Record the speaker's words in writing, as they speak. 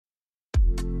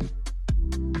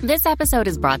This episode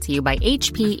is brought to you by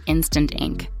HP Instant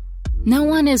Ink. No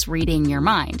one is reading your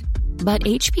mind, but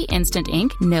HP Instant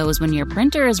Ink knows when your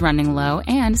printer is running low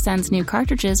and sends new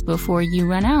cartridges before you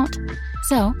run out.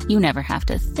 So you never have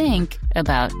to think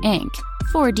about ink.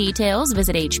 For details,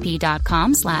 visit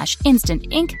hp.com/instant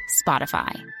ink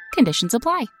Spotify. Conditions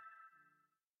apply.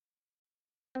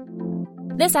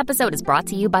 This episode is brought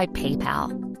to you by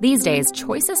PayPal. These days,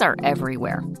 choices are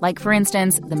everywhere. Like, for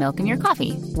instance, the milk in your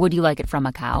coffee. Would you like it from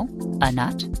a cow, a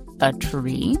nut, a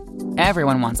tree?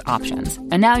 Everyone wants options.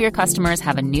 And now your customers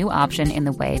have a new option in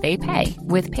the way they pay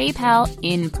with PayPal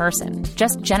in person.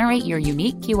 Just generate your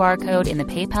unique QR code in the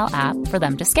PayPal app for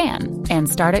them to scan and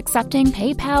start accepting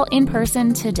PayPal in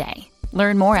person today.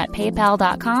 Learn more at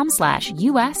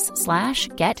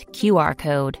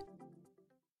paypal.com/US/getQRcode.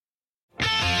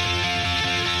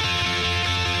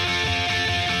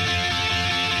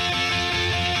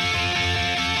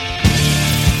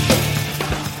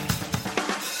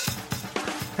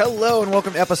 Hello and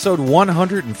welcome to episode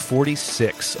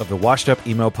 146 of the Washed Up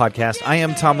Emo podcast. I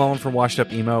am Tom Mullen from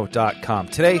washedupemo.com.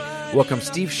 Today, welcome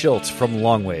Steve Schiltz from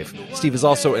Longwave. Steve is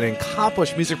also an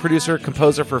accomplished music producer,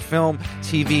 composer for film,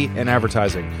 TV, and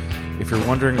advertising. If you're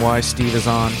wondering why Steve is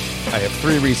on, I have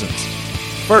three reasons.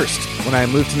 First, when I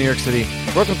moved to New York City,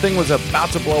 Brooklyn Thing was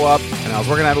about to blow up, and I was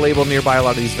working at a label nearby a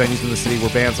lot of these venues in the city where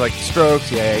bands like The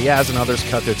Strokes, Yeah Yeah Yeahs, and others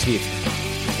cut their teeth.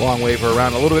 Longwave were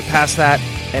around a little bit past that,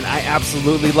 and I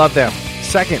absolutely love them.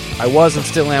 Second, I was and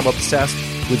still am obsessed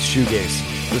with shoegaze.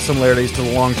 The similarities to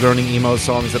the long droning emo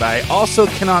songs that I also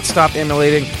cannot stop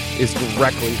emulating is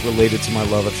directly related to my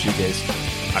love of shoegaze.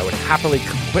 I would happily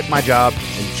quit my job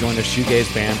and join a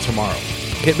shoegaze band tomorrow.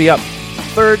 Hit me up.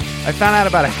 Third, I found out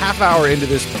about a half hour into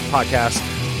this podcast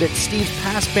that Steve's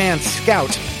past band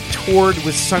Scout toured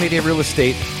with Sunny Day Real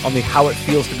Estate on the How It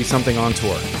Feels to Be Something on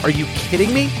tour. Are you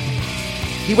kidding me?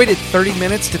 He waited 30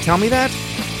 minutes to tell me that?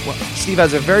 Well, Steve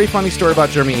has a very funny story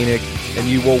about Jeremy Enoch, and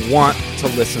you will want to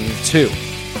listen to.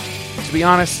 To be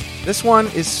honest, this one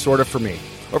is sort of for me.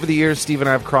 Over the years, Steve and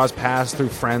I have crossed paths through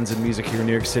friends and music here in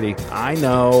New York City. I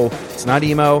know, it's not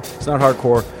emo, it's not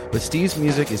hardcore, but Steve's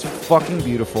music is fucking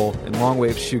beautiful, and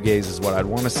Longwave shoegaze is what I'd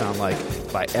want to sound like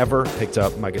if I ever picked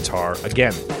up my guitar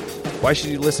again. Why should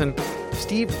you listen?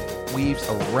 Steve weaves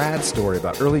a rad story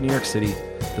about early New York City,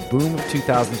 the boom of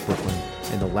 2000s Brooklyn,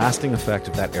 and the lasting effect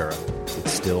of that era. It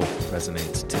still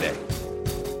resonates today.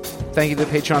 Thank you to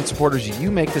the Patreon supporters. You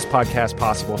make this podcast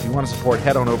possible. If you want to support,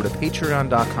 head on over to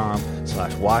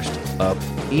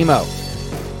patreon.com/washedupemo.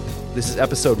 This is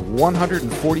episode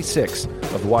 146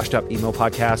 of the Washed Up Emo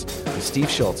podcast with Steve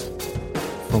Schiltz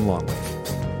from Longwave.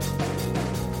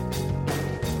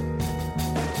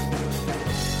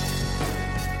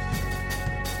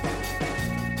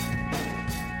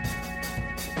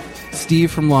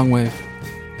 Steve from Longwave.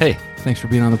 Hey. Thanks for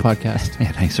being on the podcast.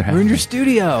 Yeah, thanks for having me. We're in your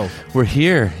studio. We're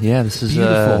here. Yeah, this is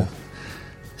beautiful.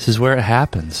 This is where it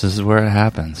happens.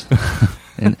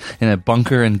 in a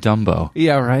bunker in Dumbo.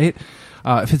 Yeah, right?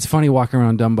 If it's funny walking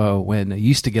around Dumbo when I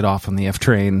used to get off on the F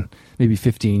train maybe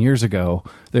 15 years ago,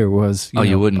 there was...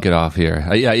 You wouldn't get off here.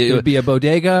 It would be a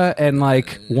bodega and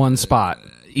like one spot.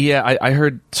 Yeah, I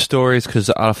heard stories because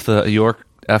off the York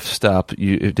F stop,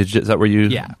 is that where you...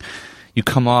 Yeah. You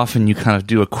come off and you kind of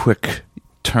do a quick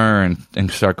turn and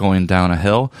start going down a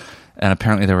hill, and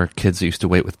apparently there were kids that used to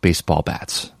wait with baseball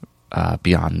bats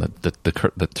beyond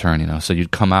the turn, so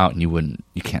you'd come out and you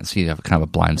can't see, you have kind of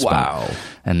a blind spot. Wow.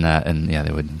 And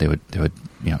they would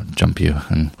jump you.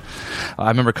 And I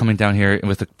remember coming down here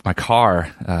with my car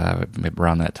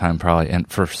around that time probably,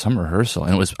 and for some rehearsal,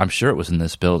 and I'm sure it was in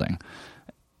this building,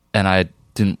 and I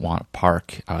didn't want to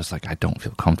park. I was like, I don't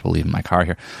feel comfortable leaving my car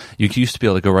here. You used to be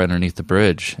able to go right underneath the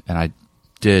bridge, and I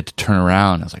did turn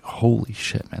around. I was like, holy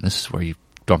shit, man, this is where you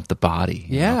dump the body.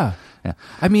 Yeah.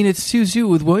 I mean, it's Suzu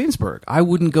with Williamsburg. I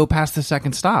wouldn't go past the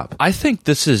second stop. I think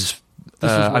this is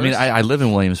I mean, I live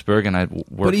in Williamsburg and I work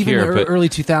here. But even in the early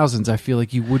 2000s, I feel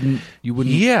like you wouldn't.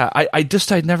 Yeah, I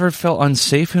never felt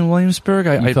unsafe in Williamsburg.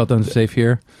 I felt unsafe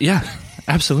here? Yeah.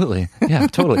 Absolutely. Yeah,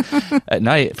 totally. At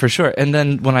night, for sure. And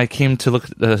then when I came to look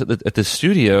at the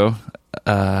studio,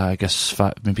 I guess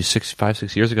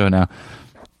 5-6 years ago now,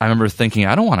 I remember thinking,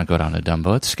 I don't want to go down to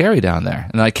Dumbo. It's scary down there.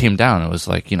 And I came down, and it was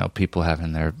like, people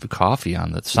having their coffee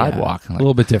on the sidewalk. Yeah, a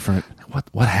little bit different.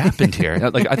 What happened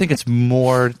here? I think it's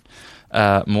more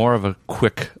of a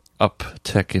quick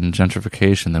uptick in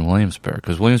gentrification than Williamsburg,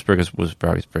 because Williamsburg was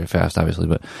very, very fast, obviously,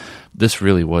 but this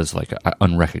really was like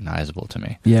unrecognizable to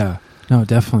me. Yeah. No,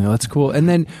 definitely. That's cool. And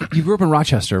then you grew up in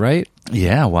Rochester, right?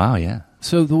 Yeah. Wow. Yeah.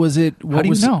 So was it? How do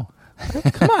you know?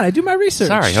 Come on, I do my research.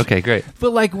 Sorry. Okay, great.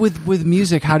 But like with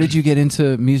music, how did you get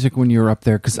into music when you were up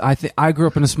there? Because I grew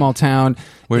up in a small town.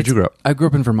 Where did you grow up? I grew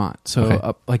up in Vermont,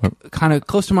 so Okay. kind of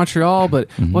close to Montreal, but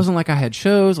it wasn't like I had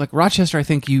shows. Like Rochester, I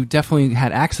think you definitely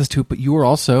had access to it, but you were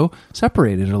also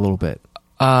separated a little bit.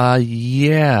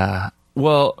 Yeah.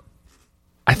 Well,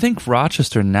 I think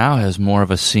Rochester now has more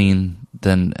of a scene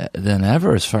than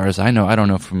ever, as far as I know. I don't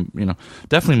know from,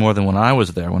 definitely more than when I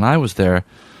was there. When I was there,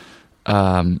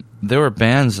 there were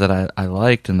bands that I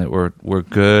liked and that were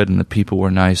good and the people were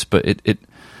nice, but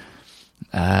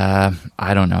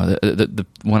I don't know.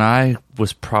 When I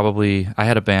was I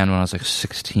had a band when I was like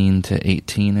 16 to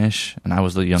 18-ish, and I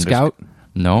was the youngest. Scout?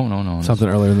 No. Something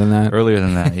earlier than that? Earlier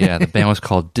than that, yeah. The band was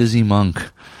called Dizzy Monk.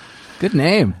 Good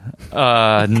name.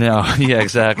 No, yeah,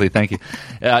 exactly. Thank you.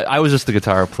 I was just the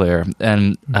guitar player,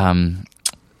 and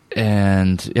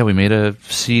yeah, we made a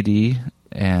CD,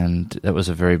 and that was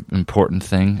a very important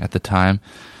thing at the time.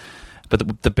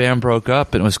 But the band broke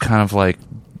up, and it was kind of like,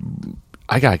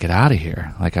 I gotta get out of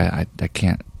here. Like I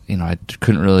can't, I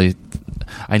couldn't really.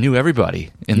 I knew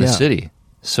everybody in the city,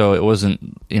 so it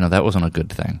wasn't, that wasn't a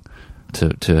good thing.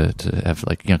 To have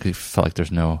like, cause you felt like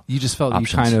there's no. You just felt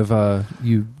options. You kind of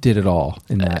you did it all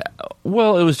in that.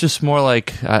 Well, it was just more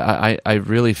like I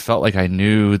really felt like I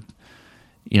knew,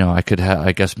 I could have.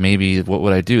 I guess maybe what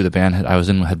would I do? The band I was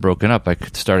in had broken up. I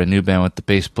could start a new band with the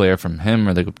bass player from him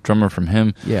or the drummer from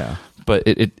him. Yeah, but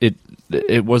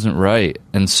it wasn't right,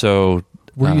 and so.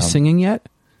 Were you singing yet?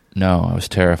 No, I was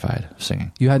terrified of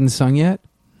singing. You hadn't sung yet?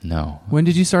 No. When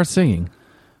did you start singing?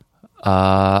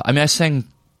 I sang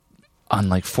on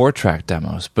like 4-track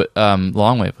demos, but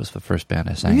Longwave was the first band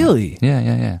I sang. Really? In.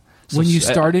 Yeah. So when you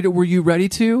started it, were you ready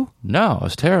to? No, I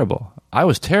was terrible. I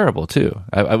was terrible too.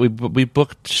 We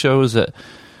booked shows at.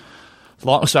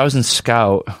 So I was in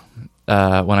Scout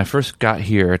when I first got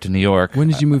here to New York. When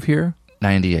did you move here?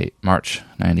 March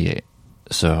 98.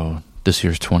 So this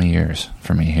year's 20 years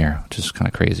for me here, which is kind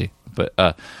of crazy.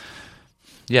 But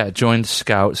joined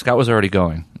Scout. Scout was already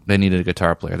going. They needed a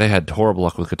guitar player. They had horrible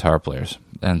luck with guitar players.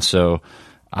 And so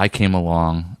I came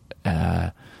along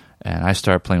and I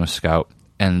started playing with Scout.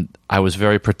 And I was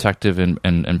very protective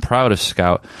and proud of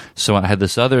Scout. So I had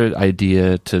this other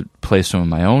idea to play some of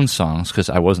my own songs because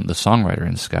I wasn't the songwriter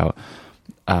in Scout.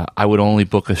 I would only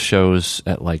book us shows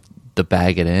at like the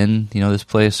Bag It Inn, this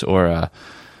place, or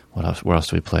what else? Where else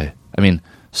do we play? I mean,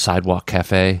 Sidewalk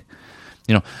Cafe.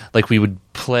 Like we would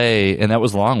play, and that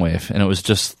was Longwave, and it was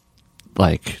just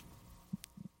like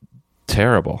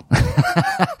terrible,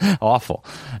 awful.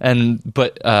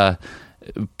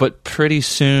 But pretty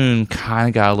soon, kind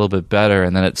of got a little bit better,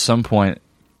 and then at some point,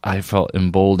 I felt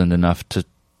emboldened enough to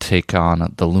take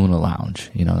on the Luna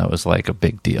Lounge. That was like a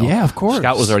big deal. Yeah, of course.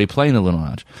 Scout was already playing the Luna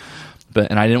Lounge.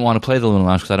 And I didn't want to play the Luna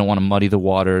Lounge because I don't want to muddy the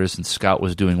waters, and Scout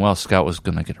was doing well. Scout was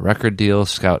going to get a record deal.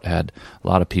 Scout had a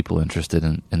lot of people interested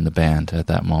in the band at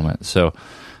that moment. So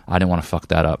I didn't want to fuck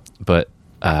that up. But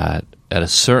at a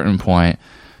certain point,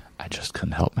 I just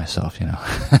couldn't help myself,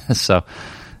 So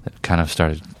it kind of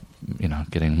started,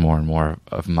 getting more and more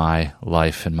of my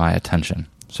life and my attention.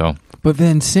 So, but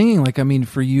then singing,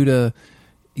 for you to,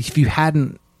 if you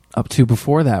hadn't up to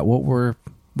before that, what were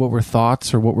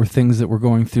thoughts or what were things that were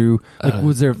going through? Like,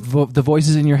 was there the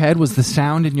voices in your head? Was the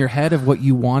sound in your head of what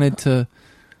you wanted to?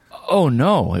 Oh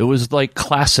no, it was like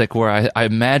classic where I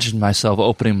imagined myself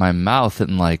opening my mouth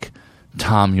and like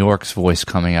Tom York's voice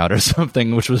coming out or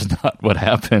something, which was not what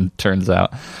happened. Turns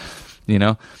out,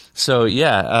 So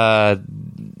yeah,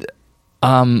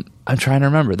 I'm trying to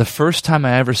remember the first time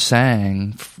I ever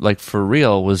sang like for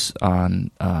real was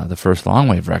on the first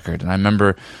Longwave record, and I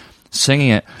remember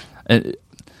singing it.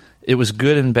 It was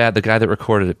good and bad. The guy that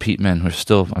recorded it, Pete Min, I'm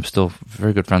still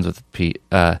very good friends with Pete.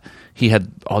 He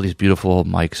had all these beautiful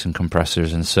mics and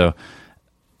compressors, and so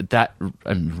that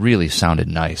really sounded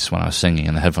nice when I was singing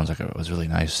in the headphones. Like it was really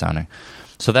nice sounding.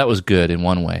 So that was good in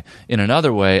one way. In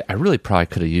another way, I really probably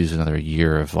could have used another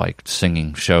year of like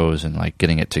singing shows and like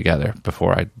getting it together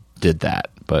before I did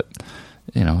that. But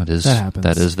it is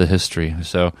that is the history.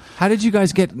 So how did you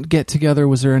guys get together?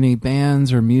 Was there any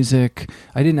bands or music?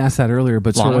 I didn't ask that earlier,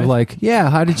 but sort of like,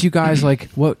 how did you guys like?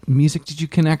 What music did you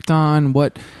connect on?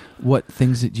 What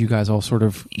things did you guys all sort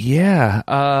of? Yeah,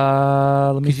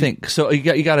 let me think. So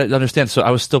you got to understand. So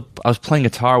I was playing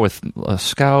guitar with a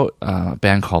Scout, a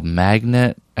band called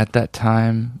Magnet at that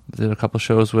time. Did a couple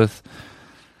shows with.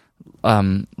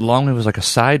 Longwave was like a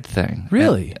side thing.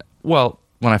 Really? Well,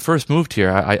 when I first moved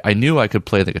here, I knew I could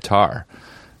play the guitar.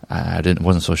 I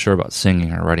wasn't so sure about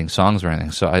singing or writing songs or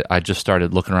anything. So I just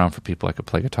started looking around for people I could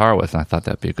play guitar with, and I thought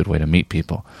that'd be a good way to meet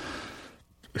people.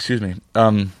 Excuse me.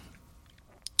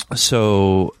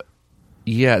 So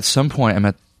yeah, at some point I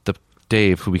met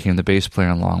Dave, who became the bass player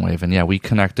on Longwave, and yeah, we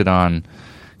connected on.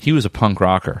 He was a punk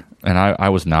rocker, and I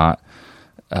was not,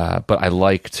 but I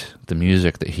liked the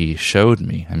music that he showed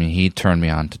me. I mean, he turned me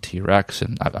on to T-Rex,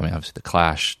 and I mean, obviously the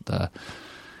Clash.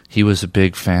 He was a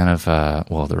big fan of the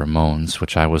Ramones,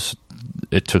 which I was.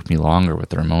 It took me longer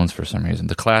with the Ramones for some reason.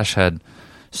 The Clash had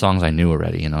songs I knew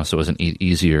already, so it was an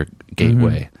easier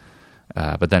gateway.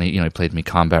 But then he played me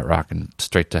Combat Rock and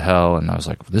Straight to Hell, and I was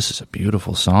like, this is a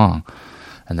beautiful song.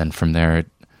 And then from there,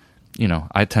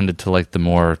 I tended to like the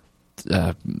more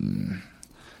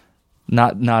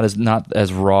not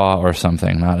as raw or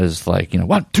something, not as like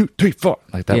 1, 2, 3, 4.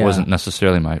 Like that wasn't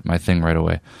necessarily my thing right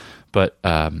away. But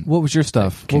what was your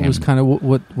stuff? What was kind of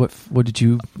what did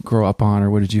you grow up on, or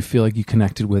what did you feel like you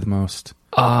connected with most?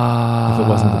 If it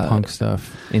wasn't the punk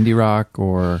stuff, indie rock,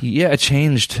 or it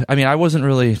changed. I mean, I wasn't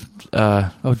really.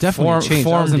 Definitely changed.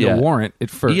 I was into Warrant at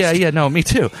first. Yeah, no, me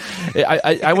too.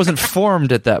 I wasn't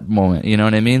formed at that moment. You know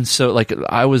what I mean? So like,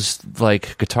 I was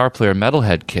like guitar player,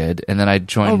 metalhead kid, and then I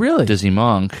joined Dizzy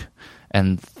Monk,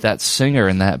 and that singer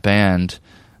in that band.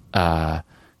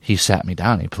 He sat me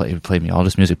down. He played me all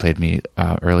this music. Played me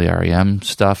early REM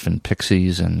stuff and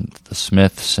Pixies and the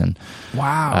Smiths and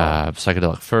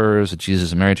Psychedelic Furs,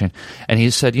 Jesus and Mary Chain. And he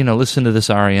said, listen to this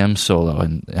REM solo,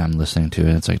 and I'm listening to it.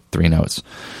 And it's like 3 notes,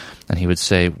 and he would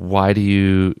say, "Why do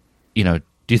you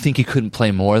think he couldn't play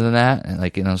more than that?" And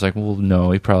I was like, "Well, no,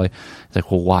 he probably." He's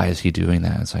like, "Well, why is he doing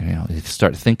that?" It's like you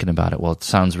start thinking about it. Well, it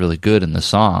sounds really good in the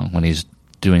song when he's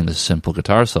doing this simple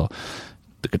guitar solo.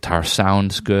 The guitar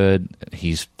sounds good.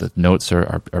 The notes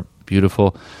are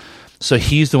beautiful. So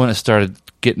he's the one that started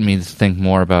getting me to think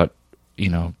more about,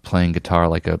 playing guitar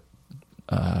like a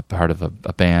part of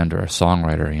a band or a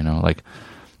songwriter, like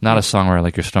not a songwriter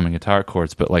like you're strumming guitar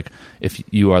chords, but like if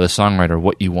you are the songwriter,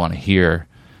 what you want to hear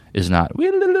is not,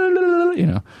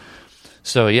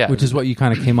 So yeah. Which is what you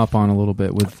kind of came up on a little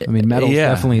bit with, metal's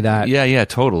definitely that. Yeah,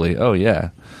 totally. Oh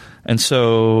yeah. And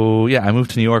so, I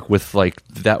moved to New York with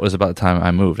that was about the time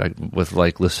I moved. With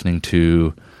listening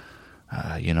to,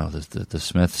 the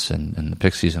Smiths and the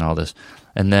Pixies and all this.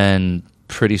 And then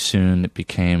pretty soon it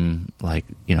became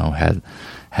had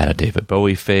a David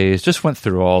Bowie phase. Just went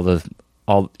through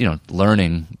all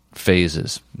learning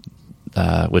phases,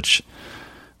 which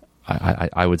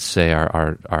I would say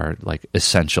are like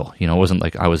essential. It wasn't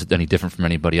like I was any different from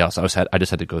anybody else. I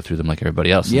just had to go through them like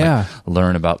everybody else. Yeah. And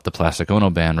learn about the Plastic Ono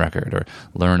Band record or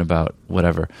learn about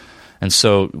whatever. And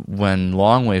so when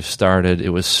Longwave started,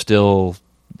 it was still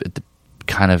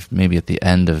kind of maybe at the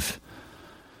end of,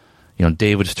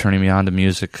 Dave was turning me on to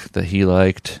music that he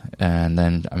liked. And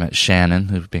then I met Shannon,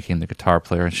 who became the guitar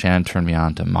player. And Shannon turned me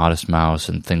on to Modest Mouse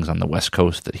and things on the West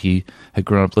Coast that he had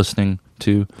grown up listening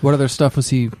to. What other stuff was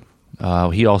he?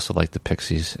 He also liked the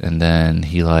Pixies, and then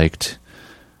he liked,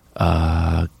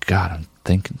 I'm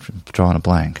drawing a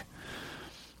blank.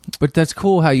 But that's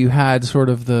cool how you had sort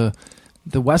of the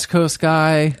West Coast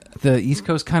guy, the East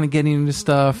Coast kind of getting into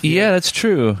stuff. Yeah, that's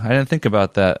true. I didn't think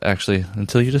about that, actually,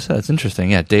 until you just said it. It's interesting.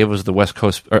 Yeah, Dave was the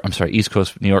East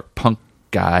Coast, New York punk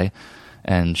guy,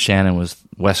 and Shannon was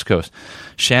West Coast.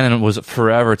 Shannon was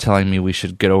forever telling me we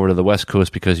should get over to the West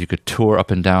Coast because you could tour up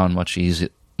and down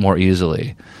more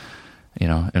easily.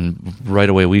 And right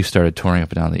away we started touring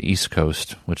up and down the East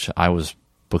Coast, which I was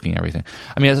booking everything.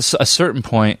 I mean, at a certain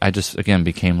point, I just, again,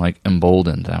 became like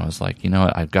emboldened. I was like,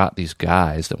 what? I've got these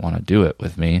guys that want to do it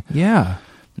with me. Yeah.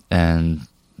 And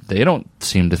they don't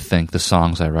seem to think the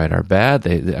songs I write are bad.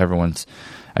 I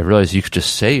realized you could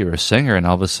just say you're a singer, and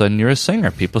all of a sudden you're a singer.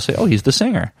 People say, oh, he's the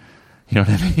singer. You know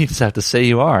what I mean? You just have to say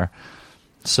you are.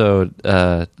 So,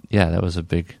 that was a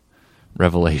big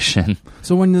revelation.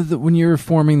 So when you were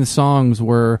forming the songs,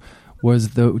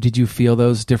 did you feel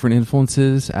those different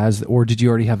influences or did you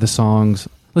already have the songs?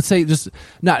 Let's say just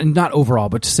not overall,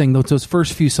 but just saying those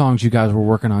first few songs you guys were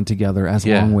working on together as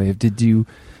Longwave.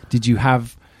 Did you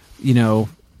have,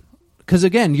 because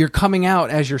again, you're coming out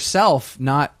as yourself,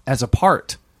 not as a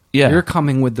part. Yeah, you're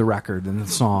coming with the record and the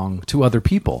song to other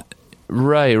people.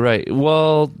 Right.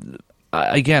 Well,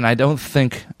 again, I feel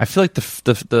like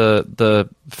the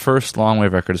first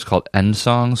Longwave record is called End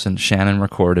Songs, and Shannon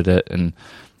recorded it. And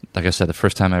like I said, the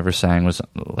first time I ever sang was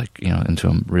into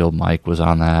a real mic was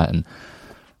on that. And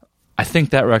I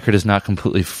think that record is not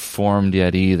completely formed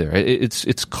yet either.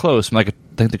 It's close. I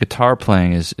think the guitar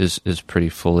playing is pretty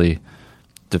fully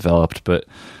developed, but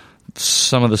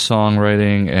some of the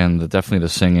songwriting and definitely the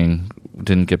singing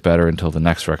didn't get better until the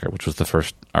next record, which was the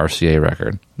first RCA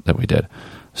record that we did.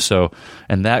 So,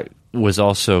 and that was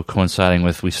also coinciding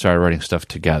with we started writing stuff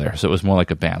together. So it was more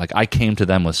like a band. Like I came to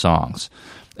them with songs,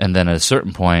 and then at a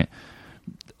certain point,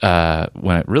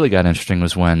 when it really got interesting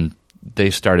was when they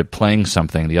started playing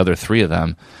something, the other three of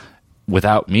them,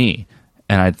 without me.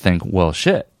 And I'd think, well,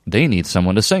 shit, they need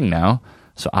someone to sing now,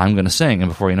 so I'm going to sing. And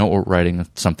before you know it, we're writing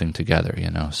something together,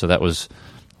 So that was...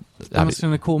 That must have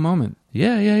been a cool moment.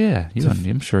 Yeah.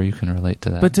 I'm sure you can relate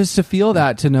to that. But just to feel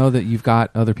that, to know that you've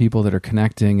got other people that are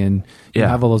connecting and you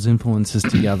have all those influences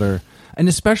together. And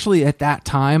especially at that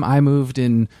time, I moved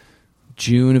in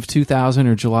June of 2000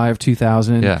 or July of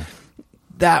 2000. Yeah.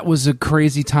 That was a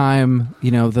crazy time,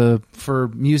 for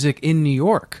music in New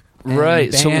York.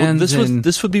 Right. So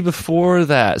this would be before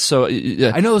that. So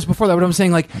I know it was before that, but I'm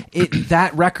saying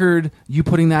that record, you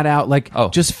putting that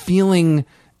out, just feeling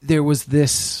there was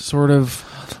this sort of...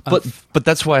 But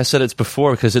that's why I said it's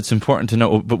before, because it's important to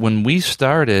know. But when we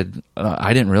started,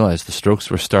 I didn't realize the Strokes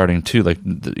were starting too.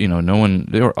 No one...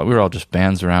 we were all just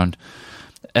bands around.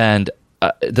 And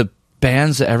the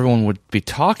bands that everyone would be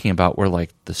talking about were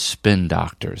like the Spin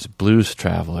Doctors, Blues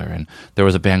Traveler, and there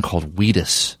was a band called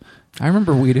Wheatus. I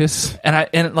remember Wheatus. And I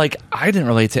didn't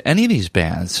relate to any of these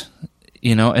bands.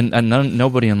 And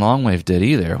nobody in Longwave did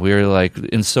either. We were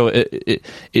and so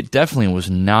it definitely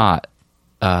was not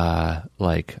a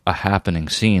happening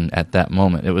scene at that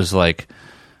moment. It was I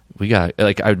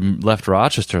left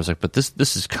Rochester. I was but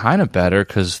this is kind of better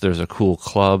because there's a cool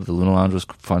club. The Luna Lounge was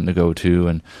fun to go to,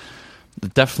 and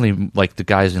definitely the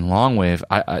guys in Longwave.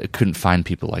 I couldn't find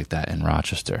people like that in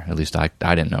Rochester. At least I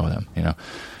didn't know them.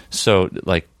 So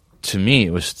to me,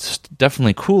 it was just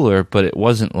definitely cooler, but it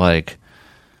wasn't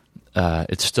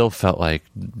it still felt like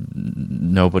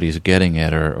nobody's getting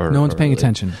it, or no one's paying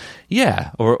attention.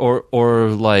 Yeah, or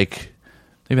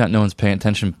maybe not no one's paying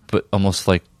attention, but almost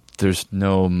there's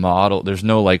no model, there's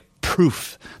no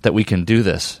proof that we can do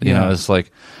this. It's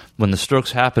when the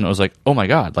Strokes happened, it was oh my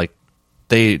god,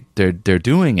 they're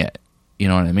doing it. You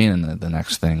know what I mean? And the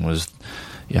next thing was,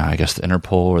 I guess the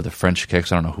Interpol or the French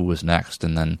Kicks. I don't know who was next,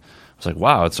 and then it was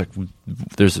wow, it's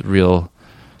there's a real...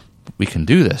 we can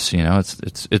do this,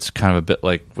 It's kind of a bit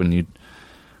like when you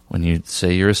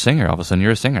say you're a singer, all of a sudden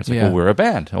you're a singer. It's well, we're a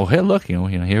band. Oh, hey, look, here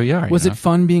we are. Was it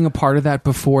fun being a part of that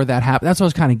before that happened? That's what I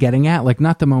was kind of getting at.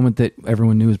 Not the moment that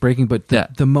everyone knew was breaking, but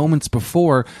the moments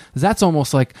before. That's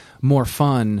almost more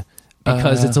fun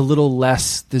because it's a little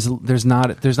less. There's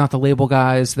not the label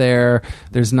guys there.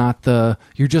 There's not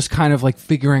you're just kind of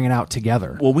figuring it out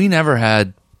together. Well, we never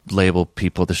had label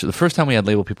people at the show. The first time we had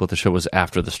label people at the show was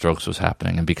after the Strokes was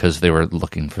happening, and because they were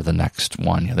looking for the next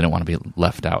one, they didn't want to be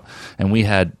left out. And we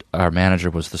had our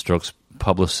manager was the Strokes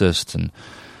publicist, and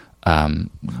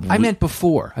I meant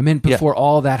before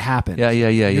all that happened.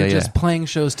 You're just playing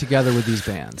shows together with these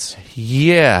bands.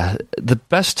 Yeah, the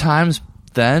best times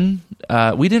then,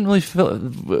 we didn't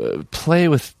really play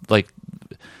with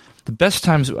the best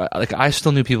times. I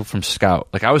still knew people from Scout.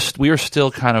 We were still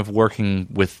kind of working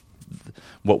with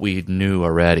what we knew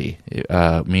already,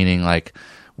 meaning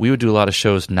we would do a lot of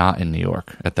shows not in New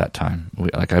York at that time.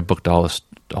 I booked all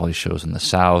these shows in the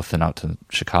South and out to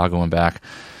Chicago and back.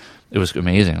 It was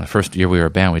amazing. The first year we were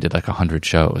a band, we did 100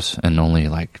 shows, and only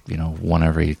one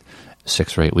every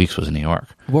 6 or 8 weeks was in New York.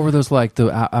 What were those like?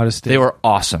 The out of state? They were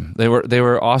awesome. They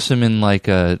were awesome in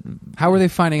How were they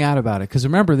finding out about it? Because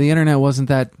remember, the internet wasn't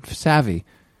that savvy.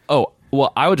 Oh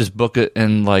well, I would just book it,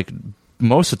 and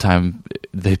most of the time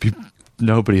they'd be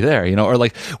nobody there, or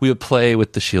we would play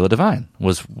with the Sheila Divine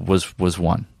was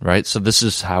one, right? So this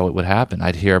is how it would happen.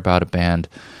 I'd hear about a band,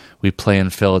 we'd play in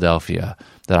Philadelphia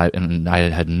I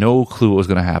had no clue what was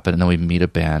going to happen, and then we'd meet a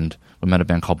band. We met a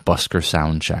band called Busker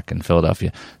Soundcheck in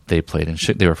Philadelphia. They played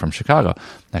they were from Chicago.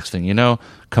 Next thing you know,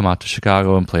 come out to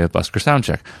Chicago and play with Busker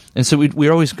Soundcheck. And so we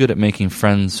were always good at making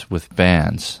friends with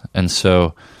bands. And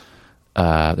so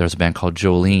there was a band called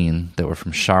Jolene that were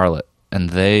from Charlotte, and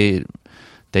they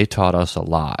taught us a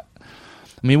lot.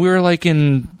 I mean, we were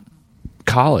in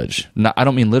college. I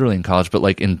don't mean literally in college, but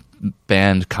in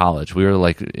band college. We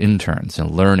were interns and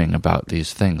learning about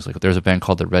these things. There's a band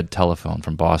called the Red Telephone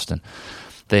from Boston.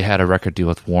 They had a record deal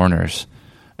with Warner's,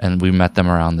 and we met them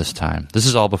around this time. This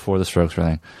is all before the Strokes or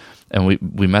anything. And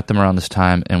we met them around this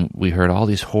time, and we heard all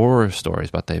these horror stories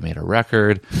about they made a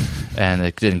record, and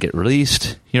it didn't get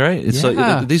released. Right? Yeah.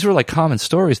 So these were common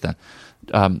stories then.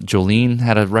 Jolene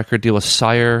had a record deal with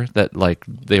Sire that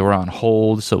they were on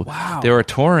hold, so they were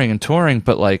touring,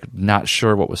 but not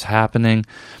sure what was happening.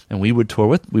 And we would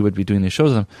be doing these shows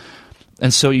with them,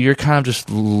 and so you're kind of just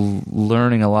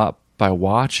learning a lot by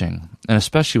watching, and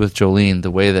especially with Jolene,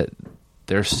 the way that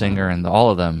their singer and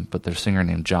all of them, but their singer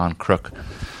named John Crook,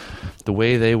 the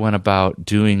way they went about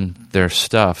doing their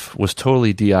stuff was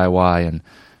totally DIY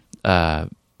and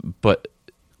but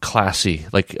classy.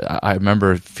 I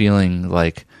remember feeling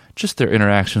just their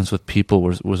interactions with people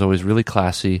was always really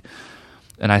classy.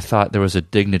 And I thought there was a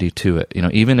dignity to it. You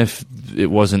know, even if it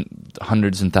wasn't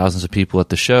hundreds and thousands of people at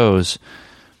the shows,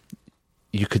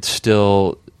 you could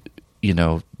still, you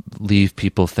know, leave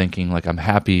people thinking like, I'm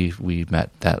happy we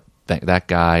met that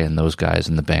guy and those guys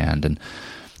in the band. And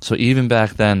so even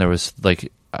back then there was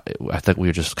like, I think we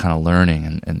were just kind of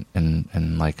learning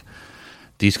and like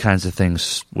these kinds of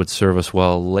things would serve us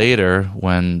well later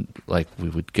when like we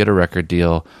would get a record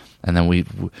deal and then we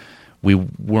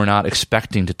were not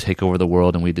expecting to take over the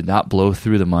world, and we did not blow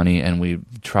through the money, and we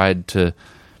tried to,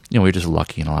 you know, we were just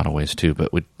lucky in a lot of ways too,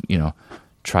 but we, you know,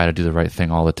 try to do the right thing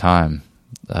all the time,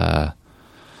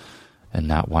 and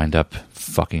not wind up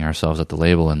fucking ourselves at the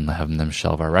label and having them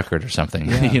shelve our record or something.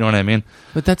 Yeah. You know what I mean?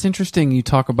 But that's interesting. You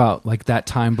talk about like that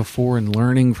time before and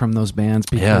learning from those bands,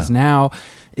 because now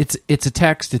it's a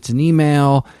text, it's an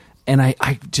email, and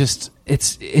I just,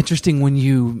 it's interesting when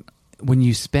you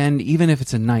spend, even if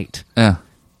it's a night,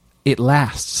 it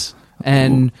lasts.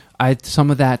 And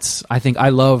some of that's, I think I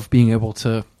love being able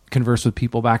to converse with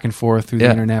people back and forth through the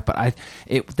internet, but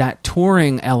that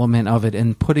touring element of it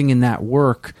and putting in that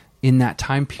work in that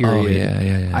time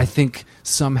period, I think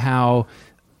somehow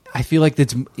I feel like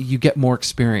you get more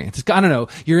experience. I don't know.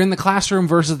 You're in the classroom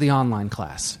versus the online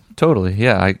class. Totally.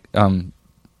 Yeah. I'm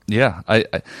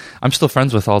still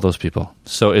friends with all those people.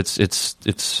 So it's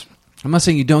I'm not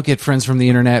saying you don't get friends from the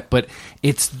internet, but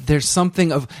there's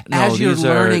something of as you're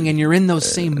learning and you're in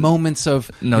those same moments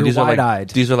of you're wide-eyed.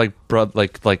 These are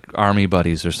like army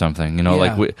buddies or something, you know.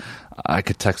 Like I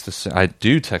could I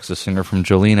do text a singer from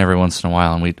Jolene every once in a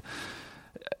while, and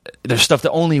there's stuff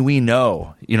that only we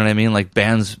know. You know what I mean? Like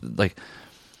bands, like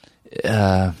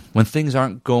when things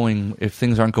aren't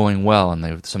going well,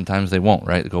 and sometimes they won't,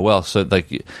 right? They go well, so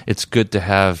like it's good to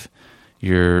have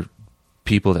your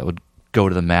people that would go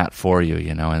to the mat for you,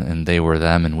 you know, and they were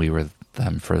them and we were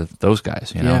them for those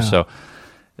guys, you know. So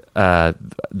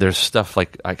there's stuff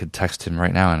like I could text him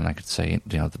right now and I could say,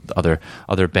 you know, the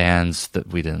other bands that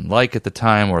we didn't like at the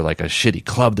time, or like a shitty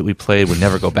club that we played would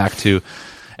never go back to,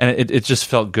 and it just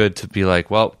felt good to be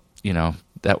like, well, you know,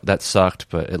 that sucked,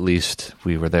 but at least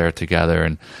we were there together.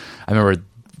 And I remember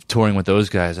touring with those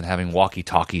guys and having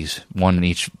walkie-talkies, one in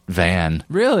each van.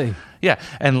 Really? Yeah,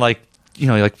 and like, you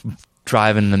know, like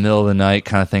driving in the middle of the night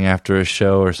kind of thing after a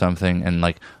show or something, and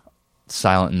like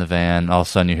silent in the van, all of a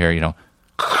sudden you hear, you know,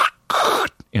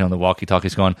 the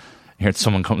walkie-talkie's going, you hear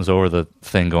someone comes over the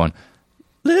thing going,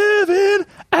 living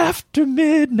after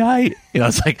midnight. You know,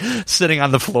 it's like sitting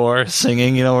on the floor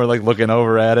singing, you know, we're like looking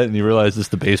over at it and you realize it's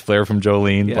the bass player from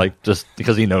Jolene, like just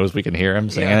because he knows we can hear him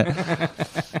singing it.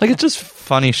 Like it's just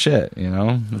funny shit, you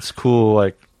know? It's cool,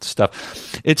 like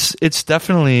stuff. It's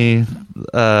definitely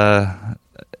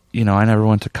you know, I never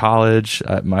went to college.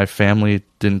 My family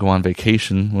didn't go on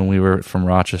vacation when we were from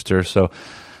Rochester. So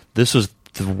this was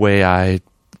the way I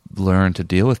learned to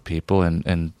deal with people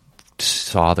and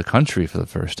saw the country for the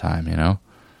first time, you know.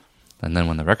 And then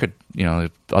when the record, you know,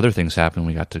 other things happened,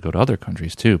 we got to go to other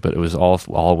countries too. But it was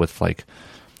all with like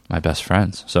my best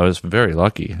friends. So I was very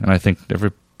lucky. And I think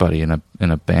everybody in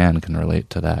a band can relate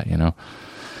to that, you know.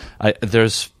 I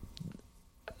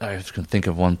can think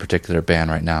of one particular band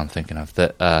right now I'm thinking of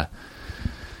that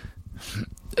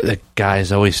the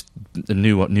guy's always the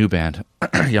new band,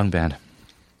 young band,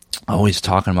 always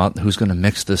talking about who's going to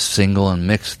mix this single and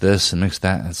mix this and mix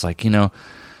that. And it's like, you know,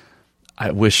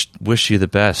 I wish you the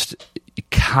best. You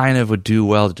kind of would do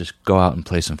well to just go out and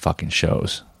play some fucking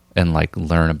shows and like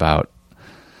learn about,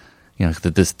 you know,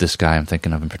 this guy I'm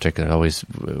thinking of in particular. Always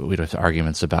we'd have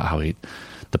arguments about how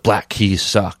the Black Keys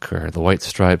suck or the White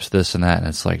Stripes, this and that. And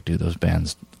it's like, dude, those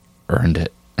bands earned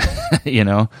it, you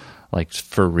know, like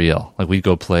for real. Like we'd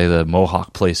go play the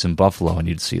Mohawk place in Buffalo and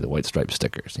you'd see the White Stripe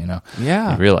stickers, you know?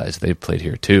 Yeah. You realize they played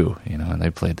here too, you know, and they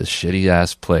played this shitty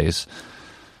ass place.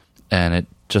 And it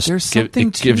just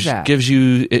gives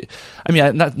you, I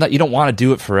mean, not you don't want to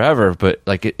do it forever, but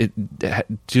like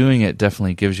doing it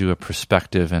definitely gives you a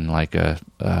perspective and like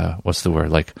what's the word?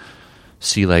 Like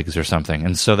sea legs or something.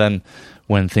 And so then,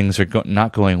 when things are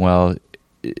not going well,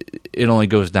 it only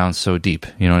goes down so deep.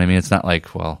 You know what I mean? It's not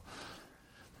like, well,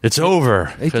 it's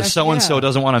over because so-and-so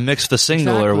doesn't want to mix the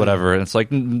single or whatever. And it's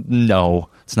like, no,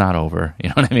 it's not over. You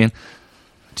know what I mean?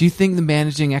 Do you think the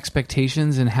managing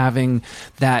expectations and having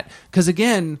that, because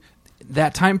again,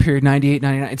 that time period, 98,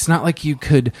 99, it's not like you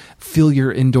could fill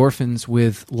your endorphins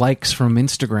with likes from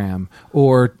Instagram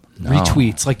or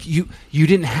retweets. Like you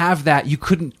didn't have that. You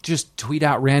couldn't just tweet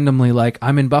out randomly like,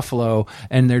 I'm in Buffalo,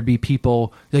 and there'd be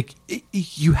people like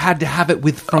you had to have it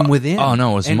from within. Oh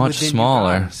no, it was much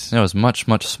smaller. It was much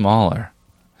smaller.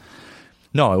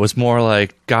 No, it was more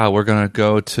like, God, we're going to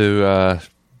go to,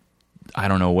 I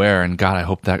don't know where, and God, I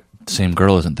hope that same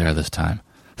girl isn't there this time.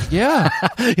 Yeah.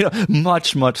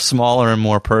 Much, much smaller and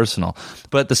more personal.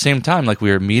 But at the same time, like,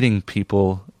 we were meeting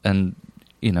people and,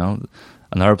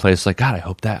 another place, like, God, I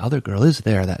hope that other girl is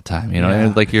there that time.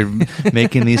 And, like, you're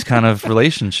making these kind of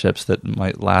relationships that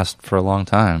might last for a long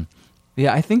time.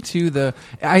 Yeah, I think too.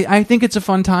 I think it's a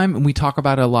fun time, and we talk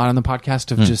about it a lot on the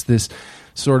podcast of just this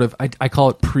sort of I call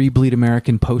it pre-Bleed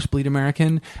American, post-Bleed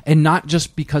American, and not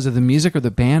just because of the music or the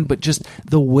band, but just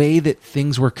the way that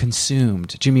things were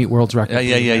consumed. Jimmy Eat World's record,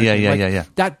 yeah.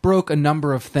 That broke a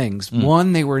number of things.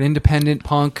 One, they were an independent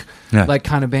punk like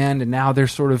kind of band, and now they're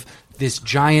sort of this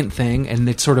giant thing, and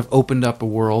it sort of opened up a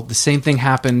world. The same thing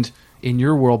happened in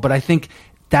your world, but I think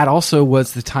that also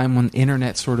was the time when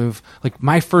internet sort of, like,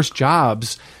 my first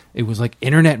jobs, it was like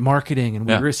internet marketing, and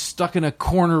we were stuck in a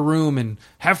corner room and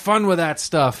have fun with that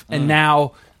stuff. And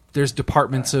now there's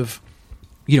departments of,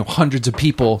 hundreds of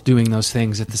people doing those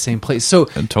things at the same place. So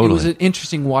it was an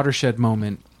interesting watershed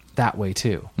moment that way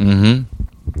too. Mm-hmm.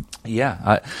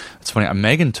 Yeah. It's funny.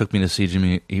 Megan took me to see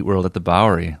Jimmy Eat World at the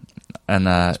Bowery. And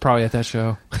it's probably at that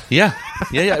show. Yeah.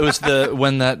 It was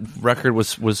when that record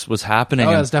was happening.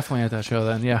 Oh, I was definitely at that show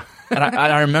then. Yeah. And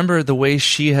I remember the way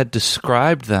she had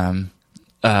described them.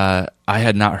 I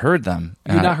had not heard them.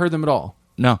 You had not heard them at all?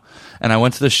 No. And I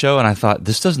went to the show and I thought,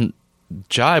 this doesn't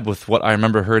jibe with what I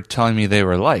remember her telling me they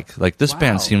were like. Like, this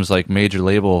band seems like major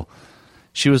label.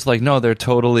 She was like, no, they're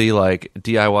totally like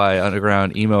DIY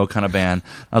underground emo kind of band.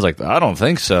 I was like, I don't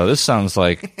think so. This sounds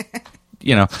like,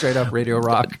 straight up radio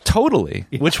rock. Totally.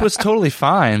 Yeah. Which was totally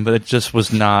fine, but it just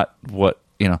was not what,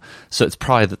 so it's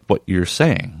probably what you're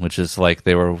saying, which is like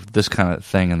they were this kind of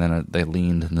thing, and then they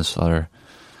leaned in this other.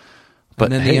 But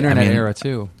and then the internet era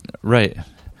too. Right.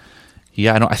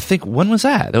 Yeah, I think, when was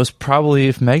that? That was probably,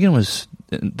 if Megan was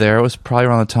there, it was probably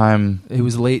around the time. It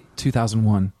was late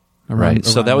 2001. Right.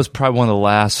 So that was probably one of the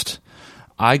last.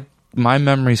 My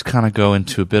memories kind of go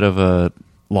into a bit of a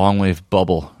Longwave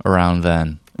bubble around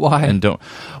then. Why?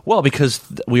 Because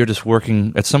we were just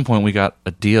working. At some point, we got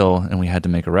a deal and we had to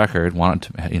make a record.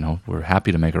 We're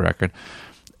happy to make a record.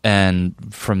 And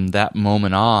from that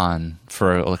moment on,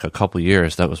 for like a couple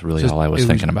years, that was really all I was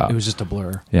thinking about. It was just a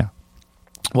blur. Yeah.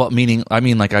 Well, we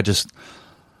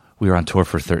were on tour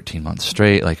for 13 months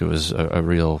straight. Like, it was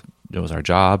it was our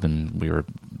job, and we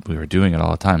were doing it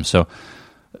all the time. So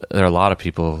there are a lot of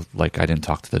people, like, I didn't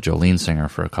talk to the Jolene singer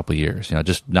for a couple years,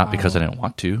 just not because I didn't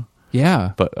want to.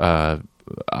 Yeah. But I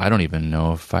don't even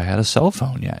know if I had a cell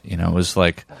phone yet. It was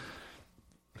like,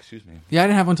 excuse me. Yeah, I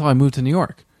didn't have one until I moved to New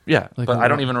York. Yeah, like, but I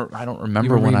don't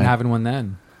remember you when I having one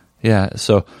then. Yeah,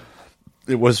 so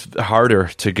it was harder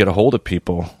to get a hold of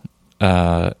people,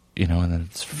 and then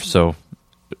so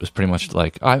it was pretty much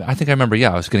like, I think I remember.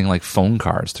 Yeah, I was getting like phone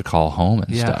cards to call home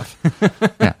and stuff.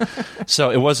 Yeah, so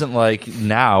it wasn't like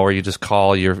now where you just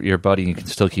call your buddy and you can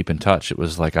still keep in touch. It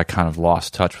was like I kind of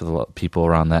lost touch with a lot of people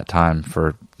around that time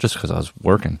just because I was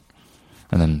working,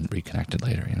 and then reconnected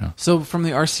later. So from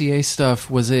the RCA stuff,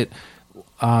 was it?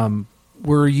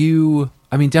 Were you?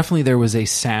 I mean, definitely there was a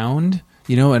sound,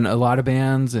 and a lot of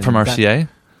bands from RCA.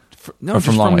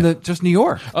 Just New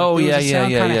York. Oh, like, yeah.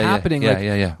 Happening.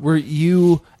 Yeah. Were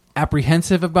you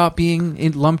apprehensive about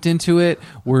being lumped into it?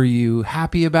 Were you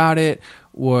happy about it?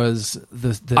 Was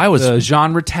the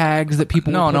genre tags that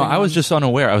people? No. I was just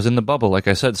unaware. I was in the bubble, like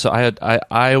I said. So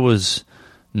I was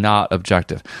not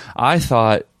objective. I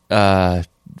thought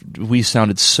we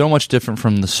sounded so much different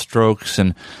from the Strokes,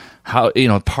 and how,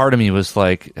 part of me was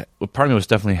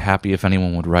definitely happy if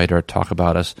anyone would write or talk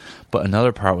about us, but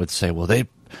another part would say, well, they're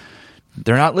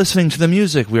not listening to the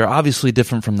music. We are obviously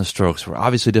different from the Strokes. We're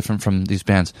obviously different from these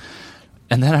bands.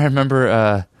 And then I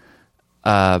remember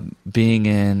being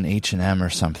in H&M or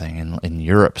something in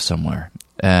Europe somewhere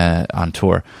on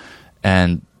tour,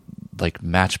 and like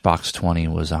Matchbox 20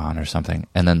 was on or something,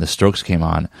 and then the Strokes came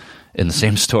on in the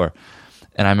same store,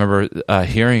 and I remember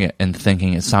hearing it and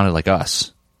thinking it sounded like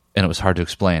us. And it was hard to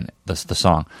explain the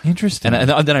song. Interesting. And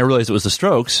then I realized it was the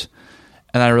Strokes,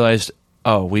 and I realized,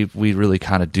 oh, we really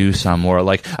kind of do sound more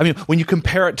like. I mean, when you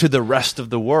compare it to the rest of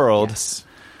the world, yes.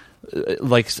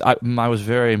 I was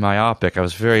very myopic. I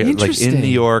was very like in New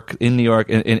York,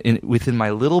 in within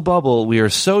my little bubble. We are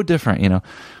so different,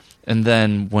 And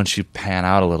then once you pan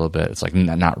out a little bit, it's like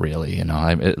not really,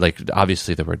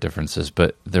 obviously there were differences,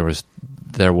 but there was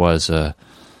a.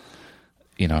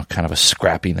 Kind of a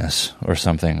scrappiness or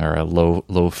something, or a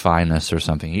lo-fi-ness or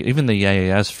something. Even the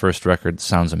Yeah first record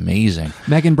sounds amazing.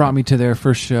 Megan brought me to their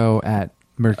first show at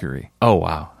Mercury. Oh,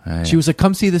 wow. She was like,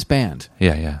 come see this band.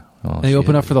 Yeah. Well, And they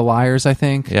opened up for the Liars, I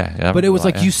think. Yeah. But it was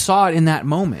like you saw it in that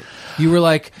moment. You were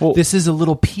like, this is a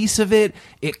little piece of it.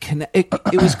 It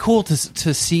was cool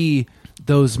to see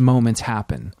those moments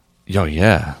happen. Oh,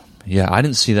 yeah. Yeah, I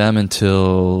didn't see them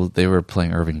until they were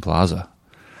playing Irving Plaza.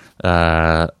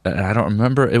 And I don't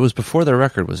remember. It was before their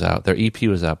record was out. Their EP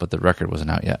was out, but the record wasn't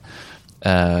out yet.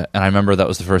 And I remember that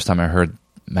was the first time I heard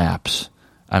Maps.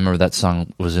 I remember that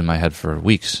song was in my head for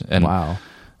weeks. And wow.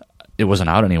 It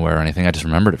wasn't out anywhere or anything. I just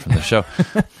remembered it from the show.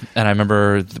 And I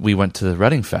remember we went to the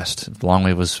Reading Fest.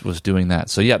 Longwave was doing that.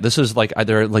 So yeah, this is like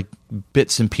there are like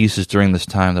bits and pieces during this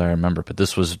time that I remember. But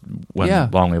this was when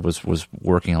Longwave was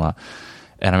working a lot.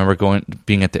 And I remember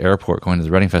being at the airport, going to the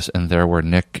Reading Fest, and there were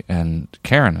Nick and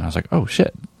Karen. And I was like, oh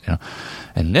shit, you know.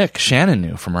 And Nick Shannon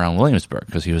knew from around Williamsburg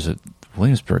because he was a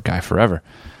Williamsburg guy forever.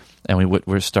 And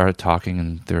we started talking,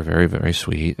 and they were very, very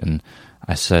sweet. And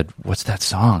I said, what's that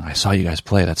song? I saw you guys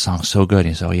play. That song's so good. And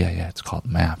he said, oh, yeah, it's called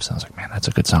Maps. And I was like, man, that's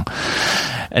a good song.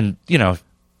 And, you know.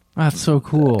 That's so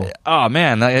cool. Oh,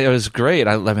 man, it was great.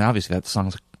 I mean, obviously, that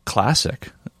song's a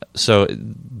classic. So,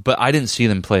 but I didn't see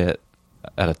them play it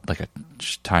at a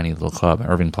tiny little club.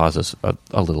 Irving Plaza's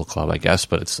a little club, I guess,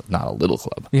 but it's not a little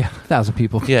club. Yeah, 1,000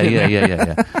 people.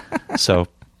 Yeah. So,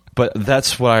 but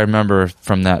that's what I remember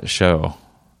from that show.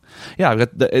 Yeah,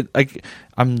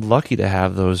 I'm lucky to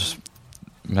have those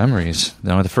memories. You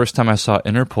know, the first time I saw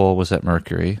Interpol was at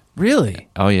Mercury. Really?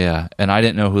 Oh yeah, and I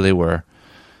didn't know who they were.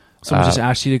 Someone just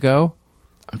asked you to go?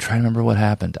 I'm trying to remember what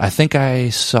happened. I think I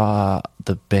saw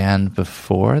the band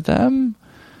before them.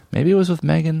 Maybe it was with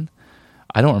Megan.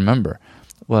 I don't remember.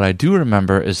 What I do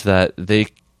remember is that they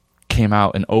came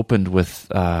out and opened with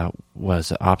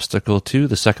was Obstacle 2,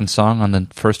 the second song on the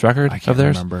first record of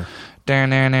theirs. I remember.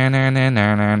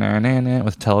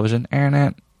 With television,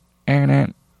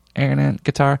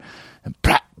 guitar, and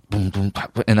I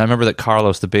remember that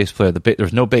Carlos, the bass player, there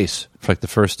was no bass for like the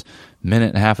first minute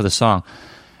and a half of the song,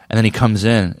 and then he comes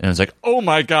in and it's like, oh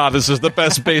my god, this is the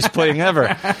best bass playing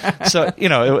ever. So you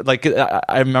know,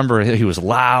 I remember he was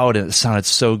loud and it sounded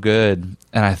so good,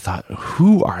 and I thought,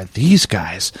 who are these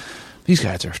guys? These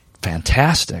guys are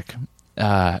fantastic.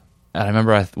 And I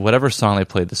remember whatever song they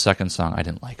played, the second song, I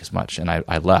didn't like as much. And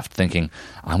I left thinking,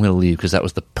 I'm going to leave because that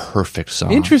was the perfect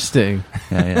song. Interesting.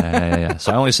 Yeah.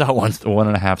 So I only saw one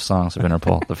and a half songs of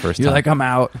Interpol the first time. You're like, I'm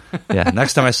out. Yeah.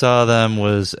 Next time I saw them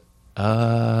was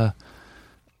Reading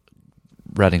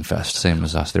Fest, same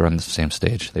as us. They were on the same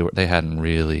stage. They hadn't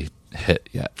really hit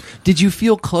yet. Did you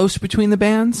feel close between the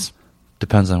bands?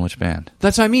 Depends on which band.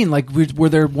 That's what I mean. Like, were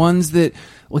there ones that...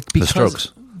 like because the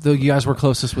Strokes. You guys were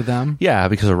closest with them? Yeah,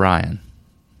 because of Ryan,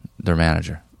 their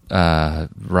manager.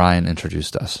 Ryan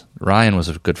introduced us. Ryan was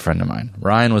a good friend of mine.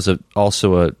 Ryan was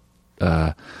also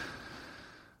a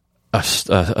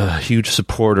huge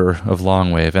supporter of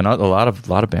Longwave and a lot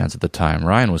of bands at the time.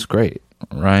 Ryan was great.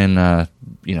 Ryan,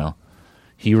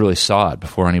 he really saw it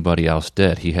before anybody else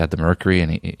did. He had the Mercury,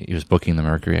 and he was booking the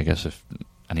Mercury, I guess, if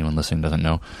anyone listening doesn't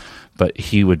know. But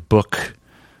he would book...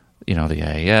 the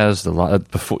AAS,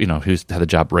 before, he had the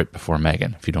job right before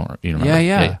Megan, if you don't remember.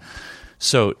 Yeah.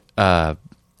 So,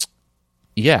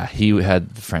 he had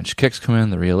the French Kicks come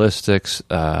in, the Realistics,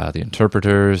 the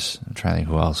Interpreters. I'm trying to think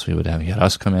who else we would have. He had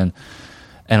us come in,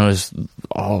 and it was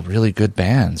all really good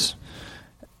bands.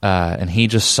 And he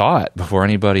just saw it before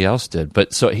anybody else did.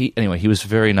 But so he was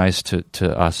very nice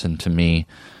to us and to me,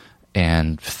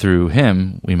 and through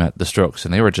him, we met the Strokes,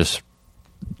 and they were just,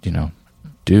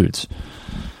 dudes.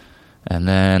 And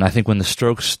then I think when the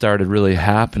Strokes started really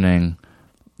happening,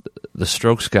 the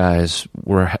Strokes guys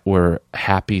were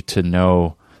happy to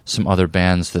know some other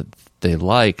bands that they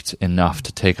liked enough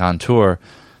to take on tour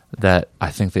that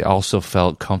I think they also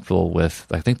felt comfortable with.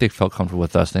 I think they felt comfortable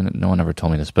with us. No one ever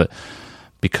told me this, but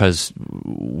because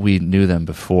we knew them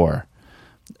before.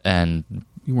 And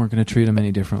you weren't going to treat them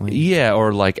any differently. Yeah,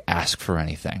 or like ask for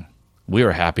anything. We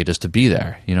were happy just to be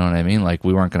there. You know what I mean? Like,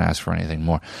 we weren't going to ask for anything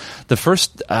more. The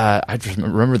first, I just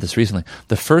remember this recently,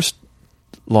 the first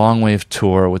Longwave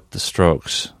tour with the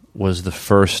Strokes was the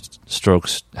first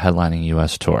Strokes headlining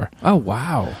U.S. tour. Oh,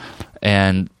 wow.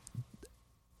 And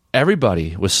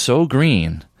everybody was so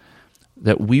green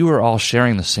that we were all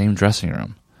sharing the same dressing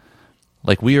room.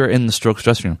 Like, we were in the Strokes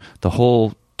dressing room the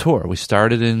whole tour. We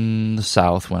started in the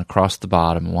South, went across the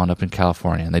bottom, and wound up in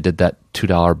California. And they did that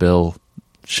 $2 bill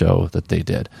show that they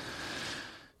did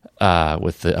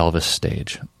with the Elvis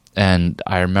stage. And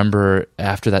I remember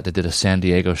after that they did a San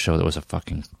Diego show that was a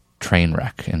fucking train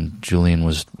wreck, and Julian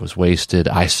was wasted.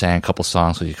 I sang a couple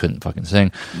songs because he couldn't fucking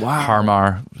sing. Wow.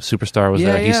 Harmar, Superstar, was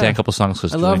there. He sang a couple songs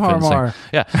because Julian couldn't sing.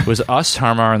 Yeah, it was us,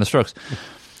 Harmar, and the Strokes.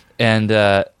 And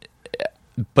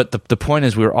but the point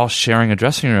is, we were all sharing a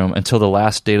dressing room until the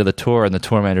last date of the tour, and the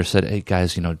tour manager said, "Hey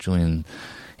guys, Julian,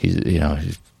 he's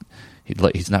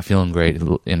not feeling great,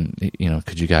 and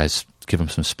could you guys give him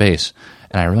some space?"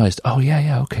 And I realized, oh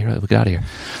yeah, okay, right, we'll get out of here.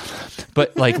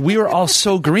 But like, we were all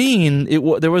so green.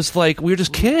 There was like, we were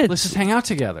just kids. Let's just hang out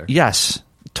together. Yes,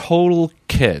 total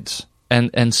kids.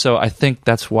 And so I think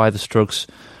that's why the Strokes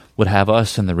would have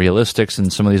us and the Realistics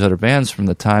and some of these other bands from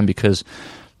the time, because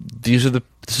this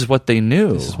is what they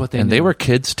knew. This is what they knew. knew. They were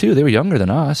kids too. They were younger than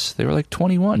us. They were like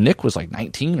 21. Nick was like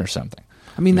 19 or something.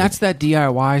 I mean, that's that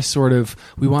DIY sort of,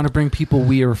 we want to bring people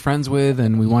we are friends with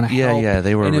and we want to help. Yeah,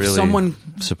 they were and really if someone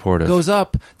supportive. goes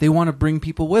up, they want to bring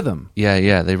people with them.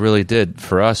 Yeah, they really did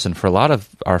for us and for a lot of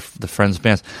the friends'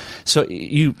 bands. So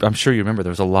I'm sure you remember,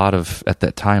 there was a lot of, at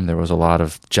that time, there was a lot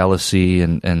of jealousy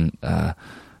and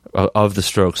of the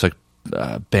Strokes, like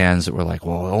bands that were like,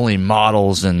 well, only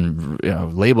models and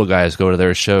label guys go to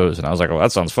their shows. And I was like, well,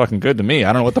 that sounds fucking good to me.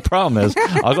 I don't know what the problem is.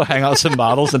 I'll go hang out with some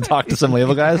models and talk to some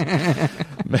label guys.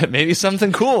 Maybe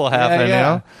something cool will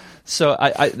happen, So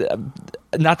I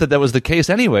not that was the case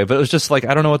anyway, but it was just like,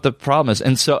 I don't know what the problem is.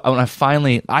 And so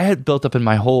when I had built up in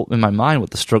my mind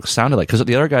what the Strokes sounded like, because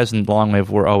the other guys in Longwave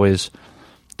were always,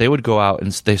 they would go out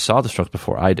and they saw the Strokes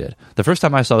before I did. The first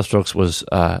time I saw the Strokes was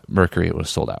Mercury. It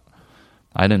was sold out.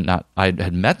 I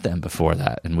had met them before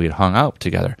that, and we had hung out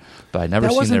together, but I'd never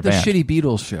seen their band. That wasn't the Shitty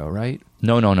Beatles show, right?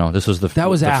 No. This was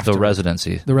after the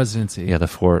residency. The residency. Yeah, the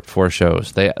four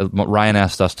shows. Ryan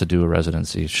asked us to do a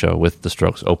residency show with the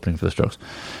Strokes, opening for the Strokes,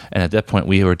 and at that point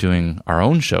we were doing our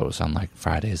own shows on like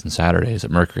Fridays and Saturdays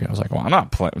at Mercury. I was like, well, I'm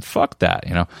not playing. Fuck that,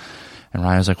 And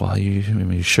Ryan was like, well,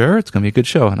 you sure it's gonna be a good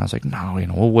show? And I was like, no,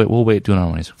 we'll wait, do it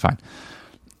on Wednesday. Fine.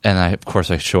 And I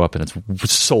show up and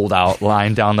it's sold out,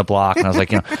 line down the block. And I was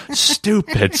like,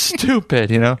 stupid,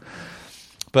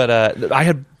 But I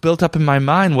had built up in my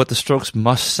mind what the Strokes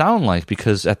must sound like,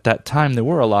 because at that time there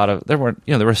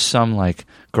were some like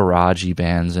garagey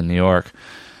bands in New York.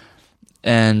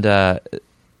 And I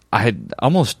had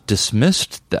almost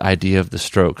dismissed the idea of the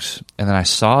Strokes. And then I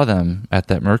saw them at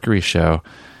that Mercury show.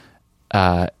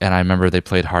 And I remember they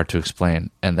played Hard to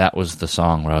Explain. And that was the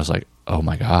song where I was like, oh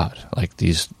my God, like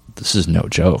this is no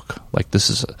joke. Like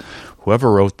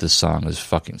whoever wrote this song is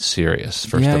fucking serious,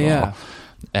 first of all.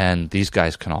 And these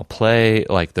guys can all play,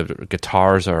 like the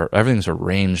guitars everything's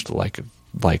arranged like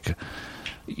a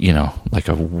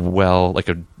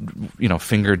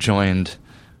finger joined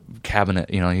cabinet,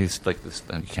 he's like this,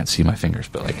 you can't see my fingers,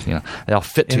 but like, they all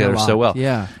fit together so well.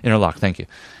 Yeah. Interlock, thank you.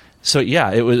 So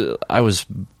yeah, I was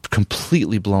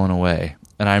completely blown away.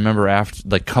 And I remember after,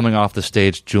 like, coming off the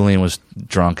stage, Julian was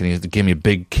drunk and he gave me a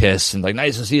big kiss and like,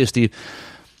 nice to see you, Steve.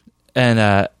 And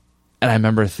I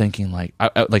remember thinking like,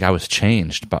 I was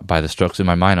changed by the Strokes. In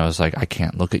my mind, I was like, I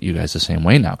can't look at you guys the same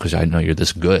way now because I know you're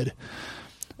this good.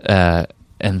 And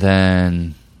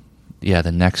then,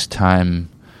 the next time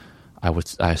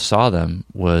I saw them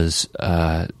was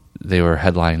they were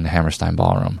headlining the Hammerstein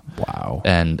Ballroom. Wow.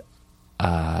 And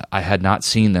I had not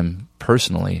seen them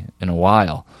personally in a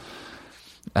while.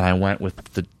 And I went with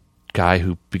the guy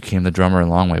who became the drummer in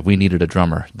Longwave. We needed a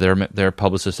drummer. Their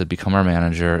publicist had become our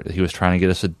manager. He was trying to get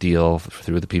us a deal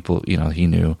through the people he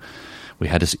knew. We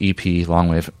had this EP,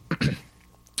 Longwave.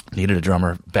 Needed a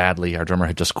drummer badly. Our drummer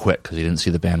had just quit because he didn't see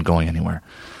the band going anywhere.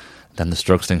 Then the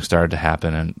Strokes thing started to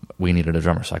happen, and we needed a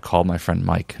drummer. So I called my friend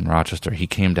Mike in Rochester. He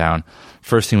came down.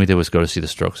 First thing we did was go to see the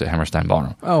Strokes at Hammerstein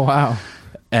Ballroom. Oh, wow.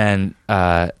 And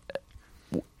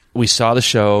we saw the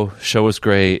show. Show was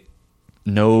great.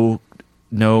 No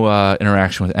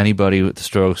interaction with anybody with the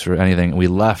Strokes or anything. We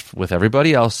left with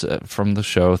everybody else from the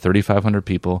show, 3,500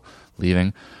 people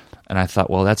leaving. And I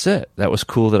thought, well, that's it. That was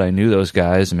cool that I knew those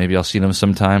guys, and maybe I'll see them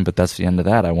sometime, but that's the end of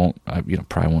that. I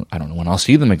probably won't, I don't know when I'll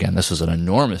see them again. This was an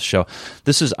enormous show.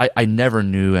 I never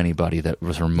knew anybody that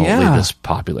was remotely this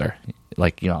popular.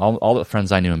 Like, all the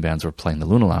friends I knew in bands were playing the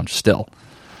Luna Lounge still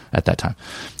at that time.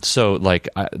 So, like,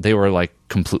 they were, like,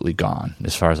 completely gone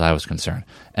as far as I was concerned.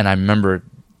 And I remember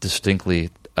distinctly,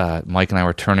 Mike and I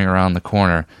were turning around the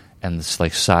corner, and this,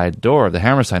 like, side door of the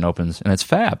Hammerstein opens, and it's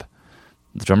Fab,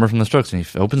 the drummer from the Strokes, and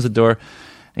he opens the door, and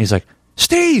he's like,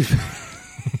 Steve!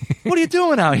 What are you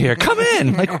doing out here? Come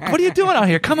in! Like, what are you doing out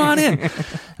here? Come on in!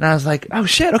 And I was like, oh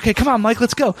shit, okay, come on, Mike,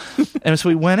 let's go. And so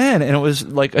we went in, and it was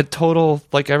like a total,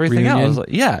 like everything reunion? else. Like,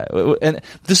 yeah. And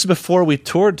this is before we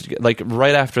toured. Like,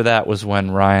 right after that was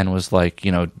when Ryan was like,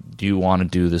 do you want to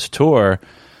do this tour?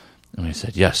 And we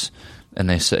said, yes. And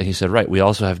he said, right, we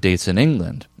also have dates in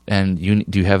England. And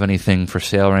do you have anything for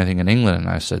sale or anything in England? And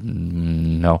I said,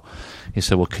 no. He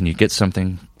said, well, can you get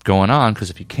something going on? Because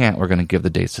if you can't, we're going to give the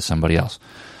dates to somebody else.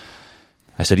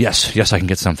 I said, yes, I can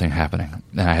get something happening.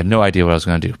 And I had no idea what I was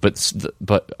going to do.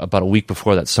 But about a week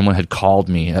before that, someone had called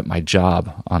me at my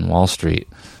job on Wall Street.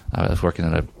 I was working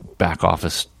in a back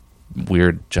office,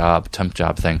 weird job, temp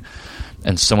job thing.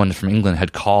 And someone from England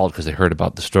had called because they heard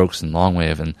about the Strokes and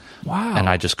Longwave. And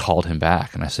I just called him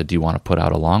back. And I said, do you want to put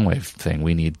out a Longwave thing?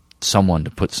 We need someone to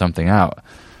put something out.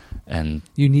 And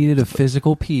you needed a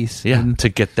physical piece. Yeah, to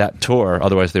get that tour.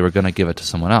 Otherwise, they were going to give it to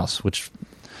someone else, which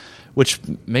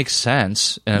makes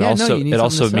sense, and it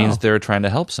also means they're trying to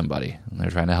help somebody. And they're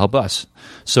trying to help us.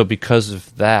 So because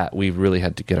of that, we really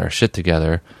had to get our shit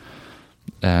together.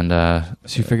 And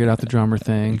so you figured out the drummer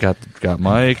thing. Got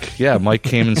Mike. Yeah, Mike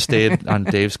came and stayed on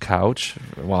Dave's couch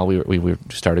while we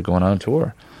started going on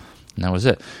tour, and that was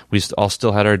it. We all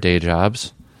still had our day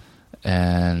jobs,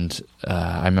 and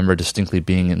I remember distinctly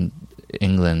being in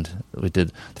England. We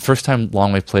did the first time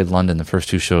Longwave played London. The first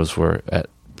 2 shows were at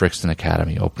Brixton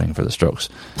Academy opening for the Strokes,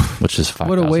 which is 5,000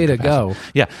 what a way to go.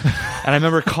 Yeah. And I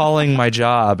remember calling my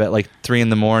job at like 3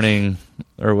 a.m.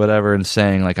 or whatever and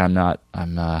saying like, I'm not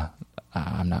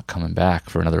coming back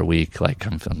for another week. Like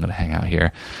I'm going to hang out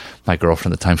here. My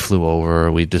girlfriend at the time flew over.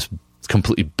 We just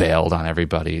completely bailed on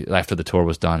everybody after the tour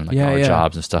was done, like our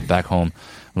jobs and stuff back home.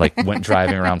 Like went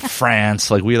driving around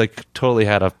France. Like we like totally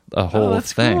had a whole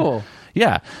thing. Cool.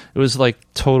 Yeah. It was like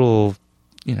total,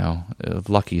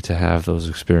 lucky to have those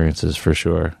experiences for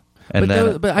sure. And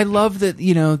but I love that,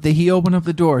 that he opened up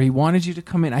the door. He wanted you to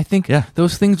come in. I think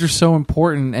those things are so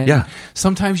important. And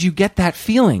sometimes you get that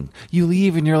feeling. You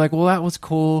leave and you're like, well, that was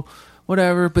cool,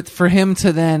 whatever. But for him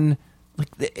to then,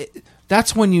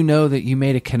 that's when you know that you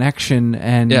made a connection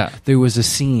and there was a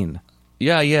scene.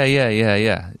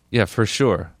 Yeah, for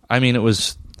sure. I mean, it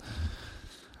was,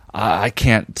 I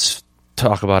can't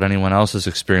talk about anyone else's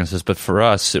experiences, but for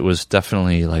us, it was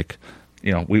definitely like,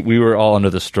 we were all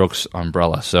under the Strokes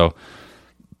umbrella. So,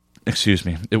 excuse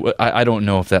me, I don't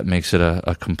know if that makes it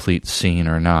a complete scene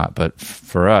or not, but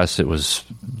for us, it was,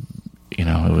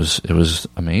 it was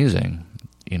amazing.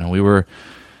 We were,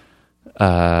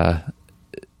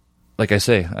 like I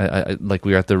say, like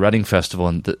we were at the Reading Festival,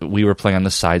 and we were playing on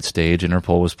the side stage.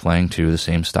 Interpol was playing too, the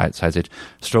same side stage.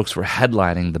 Strokes were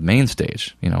headlining the main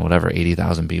stage,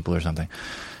 80,000 people or something.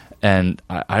 And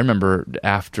I remember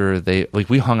after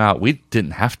we hung out. We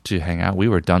didn't have to hang out. We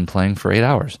were done playing for 8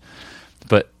 hours.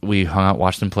 But we hung out,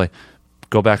 watched them play,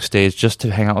 go backstage just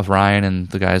to hang out with Ryan and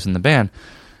the guys in the band.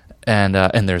 And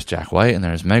there's Jack White, and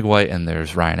there's Meg White, and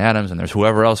there's Ryan Adams, and there's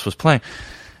whoever else was playing.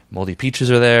 Moldy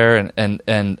Peaches are there,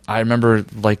 and I remember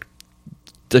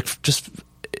just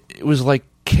it was like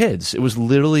kids. It was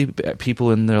literally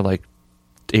people in their like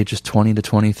ages 20 to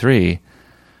 23,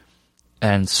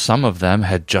 and some of them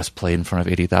had just played in front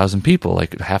of 80,000 people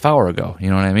like a half hour ago. You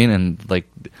know what I mean? And like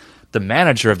the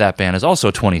manager of that band is also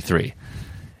 23,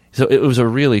 so it was a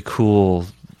really cool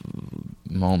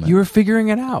moment. You were figuring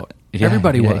it out.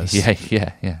 Everybody was.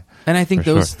 Yeah. And I think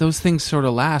those things sort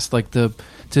of last, like to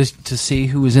see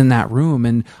who was in that room,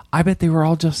 and I bet they were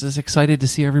all just as excited to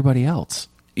see everybody else.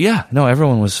 Yeah, no,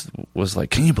 everyone was like,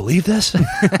 "Can you believe this?"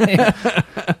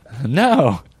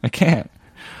 No, I can't.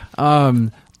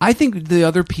 I think the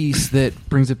other piece that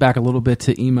brings it back a little bit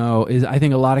to emo is I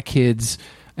think a lot of kids,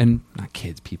 and not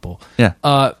kids, people,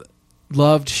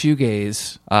 loved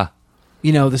shoegaze.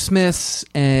 The Smiths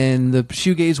and the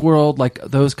shoegaze world, like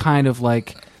those kind of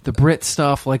like the Brit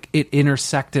stuff, like it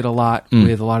intersected a lot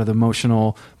with a lot of the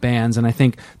emotional bands, and I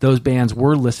think those bands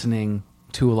were listening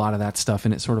to a lot of that stuff,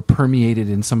 and it sort of permeated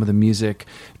in some of the music.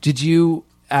 Did you,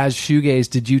 as shoegaze,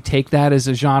 did you take that as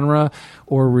a genre,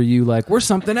 or were you like, we're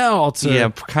something else? Or? Yeah,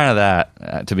 kind of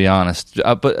that, to be honest.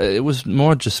 But it was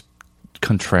more just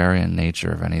contrarian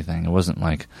nature of anything. It wasn't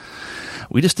like,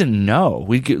 we just didn't know.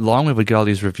 Longwave would get all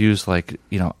these reviews like,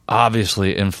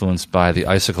 obviously influenced by the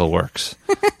Icicle Works.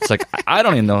 It's like, I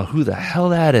don't even know who the hell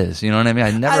that is. You know what I mean?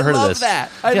 I never heard of this.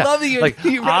 I love that. You like,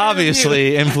 you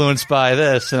obviously influenced by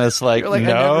this. And it's like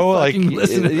no. Like,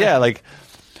 yeah, like,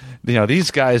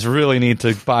 these guys really need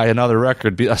to buy another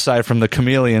record aside from the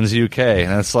Chameleons UK.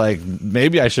 And it's like,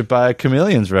 maybe I should buy a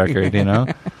Chameleons record,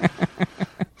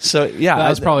 So yeah, that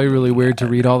was probably really weird to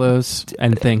read all those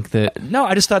and think that. No,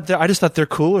 I just thought they're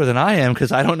cooler than I am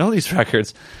because I don't know these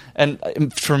records. And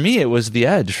for me, it was The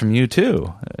Edge from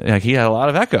U2. Like he had a lot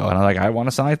of echo, and I'm like, I want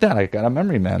to sound like that. I got a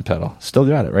Memory Man pedal, still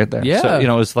got it right there. Yeah, so, it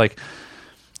was like,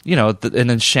 and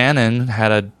then Shannon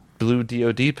had a blue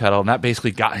DOD pedal, and that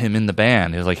basically got him in the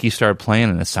band. It was like he started playing,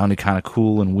 and it sounded kind of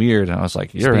cool and weird, and I was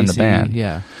like, you're in the band,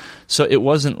 yeah. So it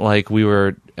wasn't like we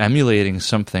were emulating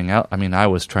something else. I mean, I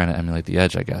was trying to emulate The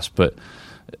Edge, I guess, but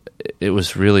it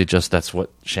was really just that's what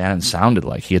Shannon sounded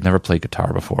like. He had never played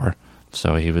guitar before,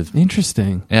 So he was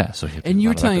interesting. Yeah. So and you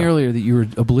were telling earlier that you were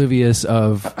oblivious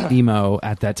of emo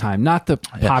at that time, not the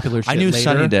popular. Shit I knew later.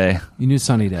 Sunny Day. You knew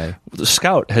Sunny Day.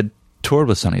 Scout had toured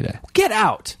with Sunny Day. Get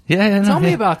out. Yeah. Tell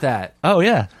me about that. Oh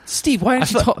yeah, Steve. Why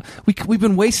don't you talk? We've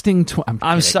been wasting.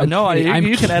 I'm sorry. No,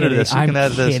 you can edit this. You can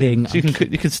edit this.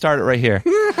 You can start it right here.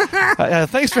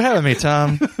 Thanks for having me,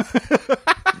 Tom.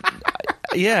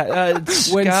 When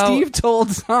Steve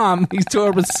told Tom he's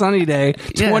toured with Sunny Day,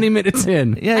 20 minutes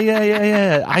in.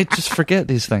 Yeah. I just forget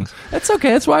these things. That's okay.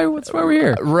 That's why we're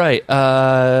here. Right.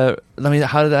 How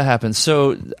did that happen?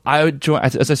 So I would join.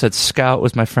 As I said, Scout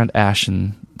was my friend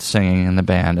Ashton singing in the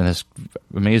band, and this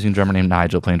amazing drummer named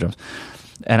Nigel playing drums.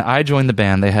 And I joined the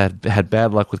band. They had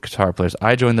bad luck with guitar players.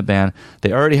 I joined the band.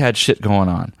 They already had shit going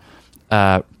on.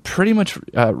 Pretty much,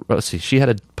 let's see, she had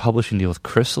a publishing deal with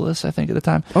Chrysalis, I think, at the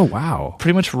time. Oh, wow.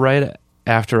 Pretty much right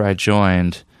after I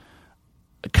joined,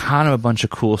 kind of a bunch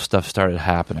of cool stuff started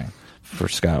happening for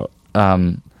Scout.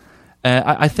 And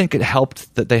I think it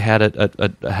helped that they had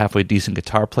a halfway decent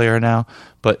guitar player now,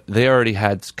 but they already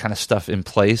had kind of stuff in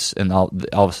place, and all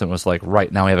of a sudden it was like,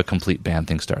 right, now we have a complete band.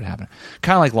 Things started happening.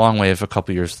 Kind of like Longwave a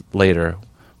couple years later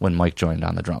when Mike joined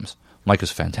on the drums. Mike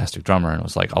was a fantastic drummer, and it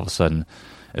was like all of a sudden...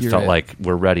 It felt like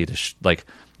we're ready to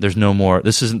there's no more.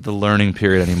 This isn't the learning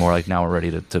period anymore. Like now we're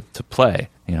ready to play.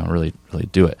 Really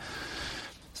do it.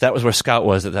 So that was where Scout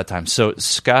was at that time. So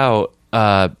Scout,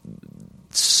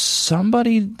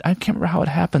 somebody, I can't remember how it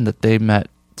happened that they met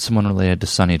someone related to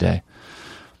Sunny Day,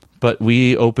 but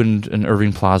we opened an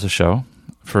Irving Plaza show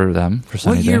for them for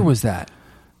Sunny Day. What year was that?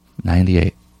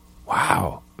 98.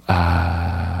 Wow.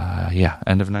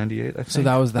 End of 98. I think. So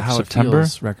that was the How September. It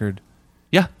Feels record.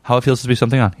 Yeah, How It Feels to Be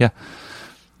Something On. Yeah.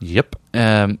 Yep.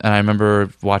 And I remember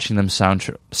watching them sound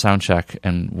check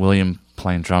and William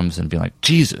playing drums and being like,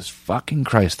 Jesus fucking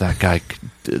Christ, that guy,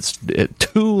 it's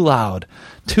too loud.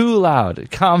 Too loud.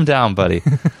 Calm down, buddy.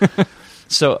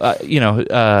 So,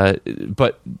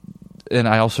 but, and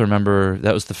I also remember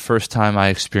that was the first time I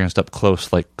experienced up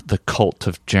close, like, the cult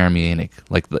of Jeremy Enoch.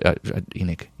 Like,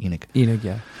 Enoch,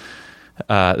 yeah.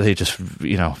 They just,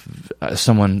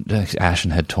 someone,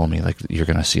 Ashton had told me, like, you're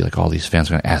going to see, like, all these fans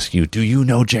are going to ask you, do you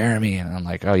know Jeremy? And I'm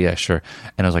like, oh, yeah, sure.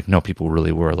 And I was like, no, people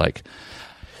really were like,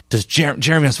 does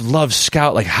Jeremy must love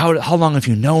Scout? Like, how long have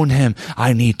you known him?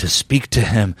 I need to speak to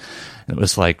him. And it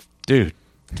was like, dude,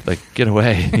 like, get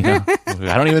away. I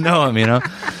don't even know him,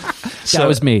 So, that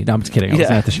was me. No, I'm just kidding. I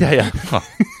wasn't at the show. Yeah. Huh.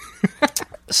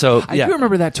 So I do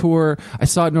remember that tour. I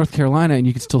saw it in North Carolina, and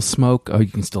you could still smoke. Oh, you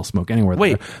can still smoke anywhere.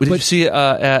 Wait, did you see it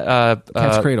at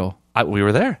Cat's Cradle? We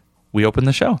were there. We opened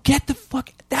the show. Get the fuck.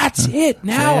 That's it.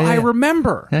 Now I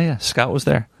remember. Yeah. Scott was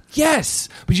there. Yes,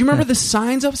 but you remember the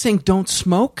signs up saying "Don't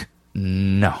smoke"?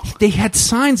 No, they had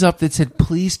signs up that said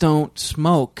 "Please don't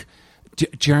smoke."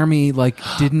 Jeremy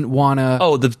didn't want to.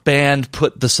 Oh, the band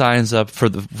put the signs up for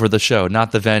the show,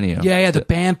 not the venue. Yeah. The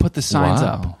band put the signs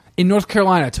up in North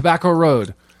Carolina, Tobacco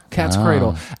Road. Cat's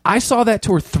Cradle. I saw that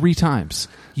tour 3 times.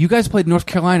 You guys played North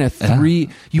Carolina 3.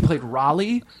 You played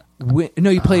Raleigh.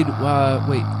 You played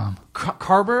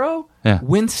Carborough,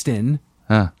 Winston,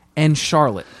 and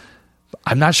Charlotte.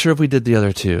 I'm not sure if we did the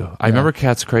other 2. I remember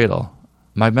Cat's Cradle.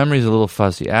 My memory's a little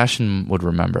fuzzy. Ashton would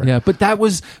remember. Yeah, but that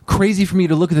was crazy for me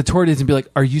to look at the tour dates and be like,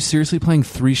 are you seriously playing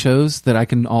 3 shows that I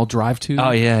can all drive to?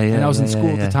 Oh, yeah. And I was in school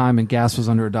at the time, and gas was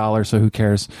under $1, so who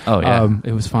cares? Oh, yeah.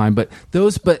 It was fine. But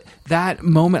that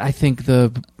moment, I think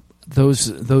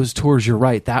those tours, you're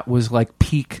right, that was like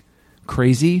peak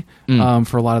crazy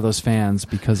for a lot of those fans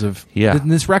because of... Yeah.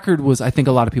 This record was, I think,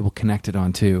 a lot of people connected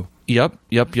on, too. Yep.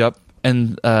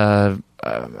 And...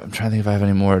 I'm trying to think if I have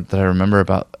any more that I remember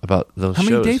about those shows.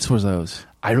 How many dates was those?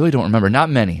 I really don't remember.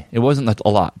 Not many. It wasn't a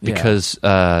lot because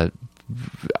I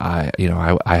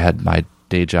had my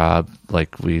day job. I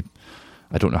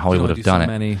don't know how we would have done it.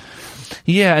 Many.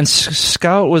 Yeah, and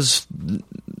Scout was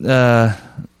I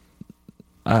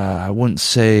wouldn't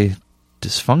say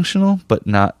dysfunctional, but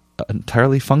not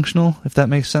entirely functional, if that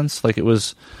makes sense. Like it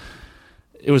was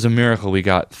a miracle we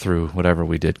got through whatever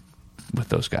we did with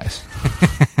those guys.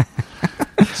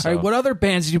 So. All right, what other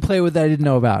bands did you play with that I didn't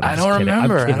know about? I don't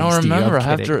remember. I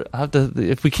have to.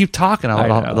 If we keep talking,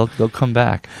 they'll come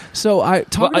back. So I'm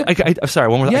sorry.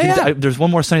 One more. Yeah. There's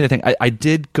one more Sunny Day thing. I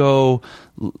did go.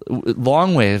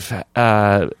 Longwave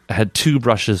had 2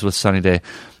 brushes with Sunny Day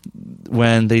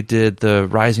when they did the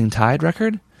Rising Tide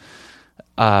record.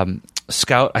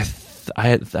 Scout. I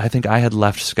think I had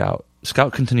left Scout.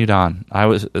 Scout continued on.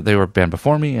 They were a band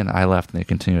before me, and I left, and they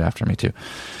continued after me too.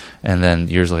 And then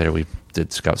years later, we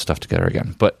did Scout stuff together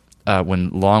again. But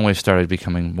when Longwave started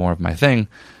becoming more of my thing,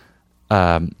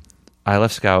 I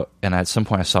left Scout, and at some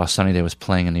point I saw Sunny Day was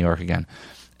playing in New York again.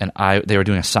 and they were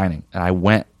doing a signing, and I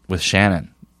went with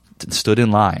Shannon, stood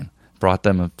in line, brought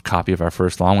them a copy of our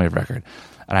first Longwave record.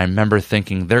 And I remember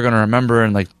thinking, they're going to remember,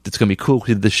 and like it's going to be cool. We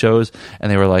did the shows, and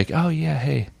they were like, "Oh yeah,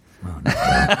 hey." Oh no!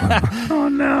 Oh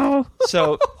no!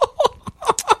 So,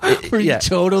 were you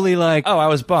totally like, "Oh, I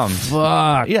was bummed."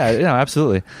 Fuck. Yeah,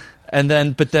 absolutely. And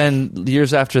then, but then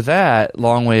years after that,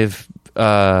 Longwave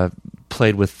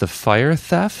played with the Fire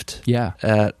Theft. Yeah.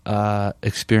 At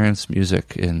Experience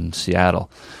Music in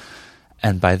Seattle,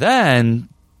 and by then,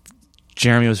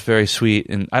 Jeremy was very sweet,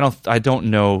 and I don't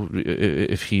know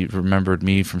if he remembered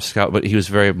me from Scout, but he was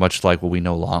very much like, well, we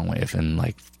know Longwave, and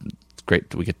like, it's great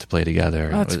that we get to play together.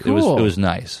 That's cool. It was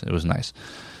nice. It was nice.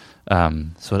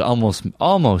 So it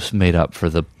almost made up for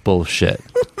the bullshit.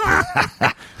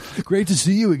 Great to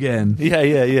see you again.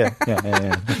 Yeah.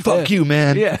 Fuck you,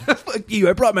 man. Yeah, fuck you.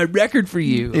 I brought my record for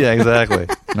you. Yeah, exactly.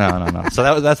 No.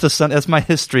 So that's my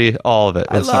history, all of it.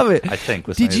 I love it. I think.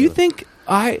 Did you think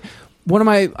when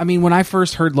I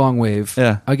first heard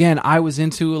Longwave, again, I was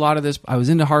into a lot of this. I was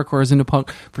into hardcore, I was into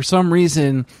punk. For some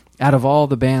reason, out of all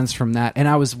the bands from that, and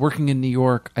I was working in New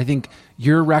York, I think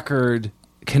your record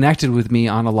connected with me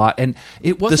on a lot. And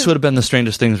it wasn't... This would have been the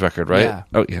Strangest Things record, right? Yeah.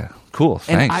 Oh, yeah. Cool.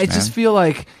 Thanks, and I just feel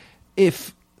like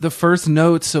if the first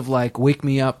notes of like Wake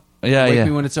Me Up, Wake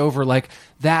Me When It's Over, like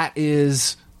that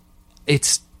is...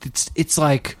 It's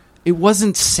like... It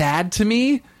wasn't sad to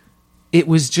me.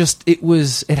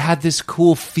 It had this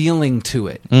cool feeling to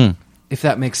it, if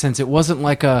that makes sense. It wasn't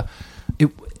like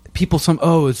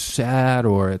it's sad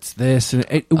or it's this. And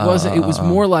it wasn't, it was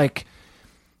more like,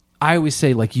 I always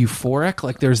say like euphoric.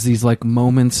 Like there's these like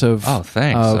moments of, oh,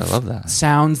 thanks. I love that.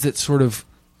 Sounds that sort of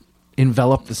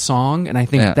envelop the song. And I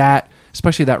think that,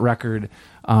 especially that record,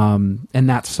 and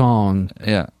that song.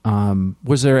 Yeah.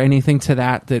 Was there anything to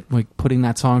that like putting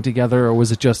that song together, or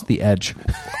was it just the edge?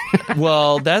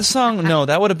 Well, that song, no,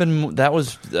 that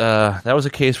was a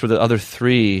case where the other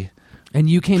three, and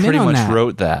you came pretty in on much that.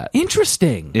 wrote that.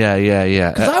 Interesting.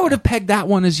 Yeah. Because I would have pegged that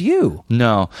one as you.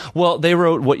 No, well, they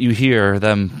wrote What You Hear,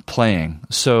 them playing.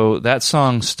 So that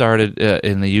song started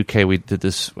in the UK. We did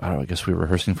this. I guess we were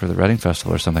rehearsing for the Reading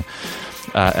Festival or something.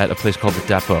 At a place called the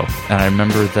Depot, and I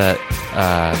remember that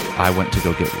I went to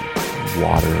go get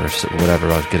water or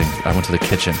whatever. I went to the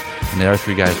kitchen, and the other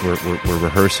three guys were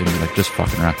rehearsing, like just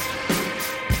fucking around.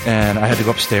 And I had to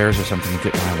go upstairs or something to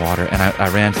get my water, and I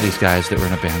ran to these guys that were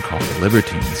in a band called the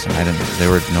Libertines, and they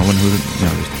were no one who,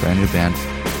 it was a brand new band,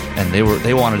 and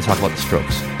they wanted to talk about the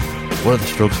Strokes. What are the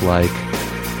Strokes like?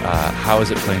 How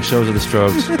is it playing shows of the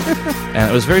Strokes? And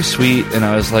it was very sweet, and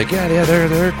I was like, yeah,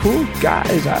 they're cool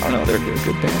guys. I don't know, they're a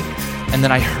good band. And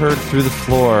then I heard through the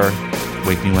floor,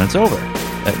 Wake Me When It's Over.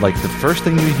 Like the first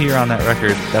thing you hear on that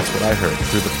record, that's what I heard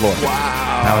through the floor.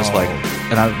 Wow. And I was like,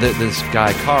 this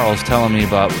guy Carl's telling me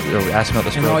about, asking about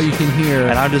the Strokes. And all you can hear.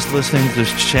 And I'm just listening to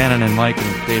Shannon and Mike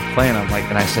and Dave playing. I'm like,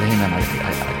 and I said, hey man, I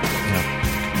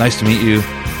nice to meet you.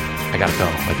 I gotta go.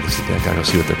 I gotta go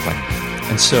see what they're playing.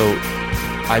 And so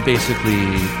I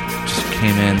basically just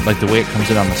came in, like the way it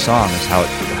comes in on the song is how it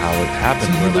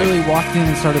happened. So you literally walked in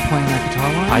and started playing that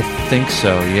guitar line? I think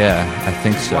so, yeah. I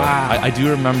think so. Wow. I do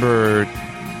remember,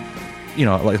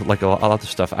 like a lot of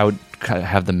stuff, I would kind of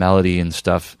have the melody and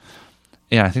stuff.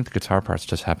 Yeah, I think the guitar parts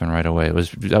just happened right away.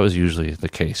 That was usually the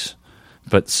case.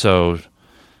 But so,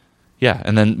 yeah,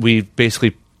 and then we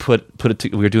basically put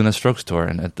it we were doing the Strokes tour,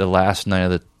 and at the last night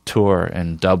of the tour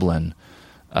in Dublin,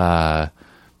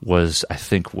 was I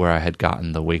think where I had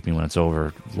gotten the Wake Me When It's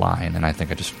Over line, and I think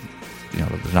I just,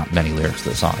 there's not many lyrics to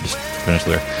the song, I just finished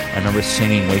the lyric. I remember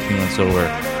singing Wake Me When It's Over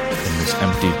in this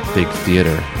empty big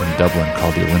theater in Dublin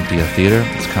called the Olympia Theater.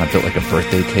 It's kind of built like a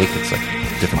birthday cake. It's like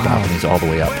different balconies all the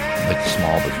way up, like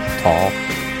small but tall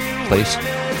place.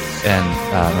 And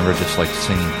I remember just like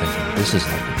singing, thinking, this is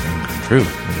like a dream come true.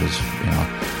 It was,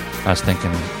 I was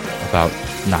thinking about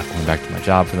not going back to my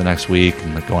job for the next week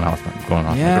and like going off with my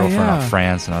girlfriend out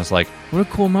France, and I was like, what a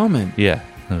cool moment. Yeah,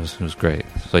 it was great.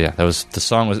 So yeah,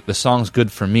 the song's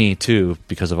good for me too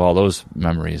because of all those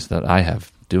memories that I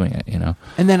have doing it,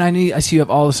 And then I see you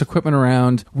have all this equipment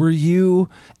around. Were you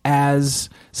as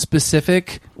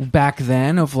specific back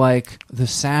then of like the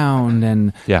sound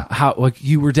and how like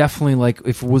you were definitely like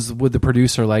if it was with the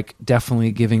producer like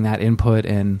definitely giving that input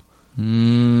and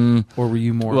or were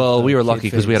you more? Well, we were lucky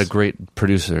because we had a great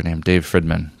producer named Dave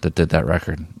Fridman that did that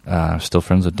record. Still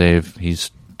friends with Dave. He's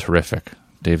terrific.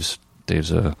 Dave's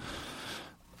a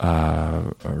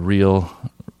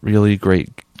really great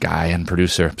guy and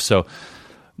producer. So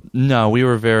no, we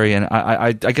were very, and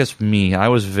I guess I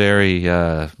was very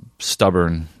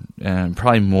stubborn and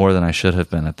probably more than I should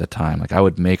have been at the time. Like I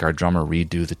would make our drummer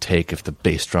redo the take if the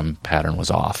bass drum pattern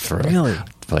was off for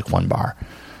for like one bar.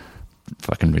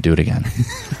 Fucking redo it again.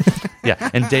 Yeah.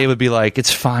 And Dave would be like,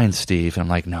 it's fine, Steve. And I'm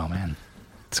like, no, man,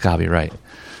 it's gotta be right.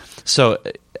 So,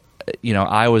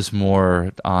 I was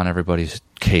more on everybody's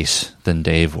case than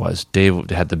Dave was. Dave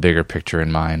had the bigger picture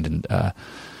in mind, and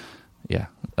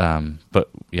but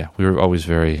yeah, we were always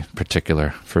very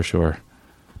particular for sure.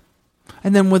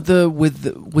 And then with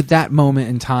that moment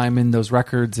in time in those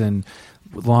records and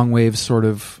Longwave sort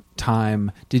of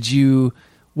time,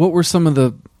 what were some of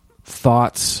the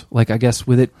thoughts, like, I guess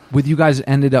with you guys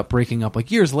ended up breaking up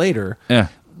like years later? Yeah.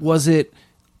 Was it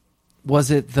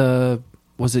the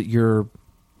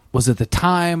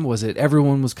time? Was it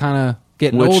everyone was kind of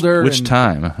getting older? Which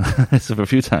time? It's a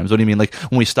few times. What do you mean? Like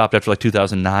when we stopped after like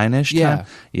 2009-ish? Yeah. Time?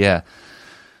 Yeah.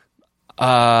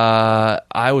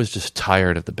 I was just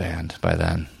tired of the band by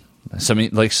then. So,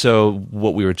 so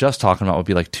what we were just talking about would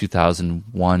be like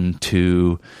 2001,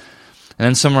 2, and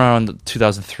then somewhere around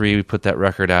 2003 we put that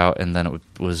record out, and then it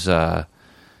was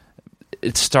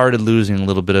it started losing a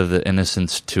little bit of the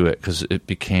innocence to it because it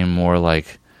became more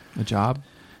like a job.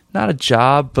 Not a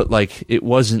job, but like it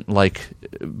wasn't like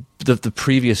the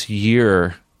previous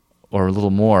year or a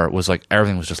little more. It was like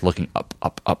everything was just looking up,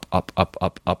 up, up, up, up,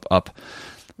 up, up, up.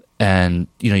 And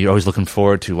you're always looking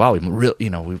forward to, wow, we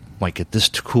might get this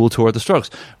cool tour with the Strokes.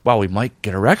 Wow, we might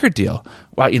get a record deal.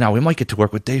 Wow, we might get to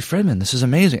work with Dave Fridman. This is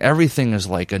amazing. Everything is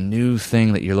like a new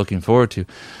thing that you're looking forward to.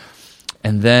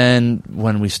 And then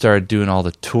when we started doing all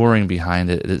the touring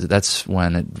behind it, that's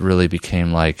when it really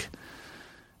became like,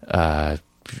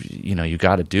 you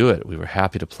got to do it. We were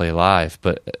happy to play live,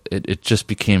 but it just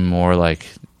became more like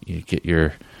you get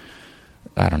your,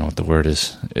 I don't know what the word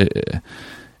is.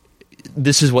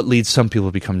 This is what leads some people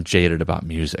to become jaded about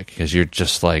music, because you're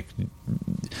just like,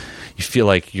 you feel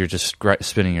like you're just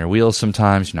spinning your wheels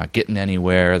sometimes. You're not getting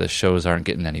anywhere. The shows aren't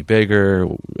getting any bigger.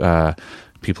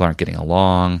 People aren't getting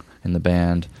along in the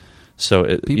band.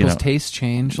 So people's tastes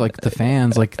change, like the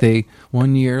fans. Like they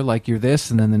 1 year, like you're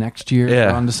this, and then the next year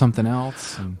you're on to something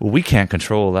else. Well, we can't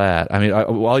control that. I mean,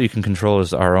 all you can control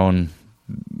is our own,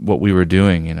 what we were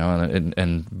doing,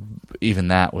 and even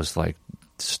that was like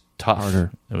tough.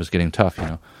 Harder. It was getting tough,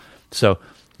 So,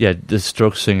 yeah, the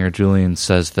Strokes singer Julian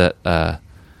says that. Let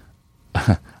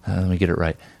me get it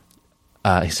right.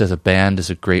 He says a band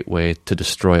is a great way to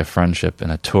destroy a friendship,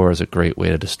 and a tour is a great way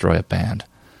to destroy a band.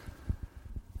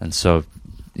 And so,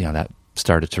 that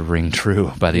started to ring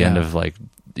true by the end of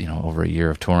over a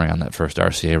year of touring on that first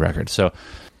RCA record. So,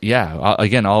 yeah,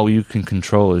 again, all you can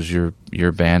control is your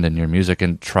band and your music,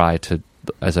 and try to,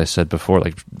 as I said before,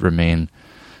 like remain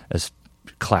as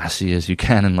classy as you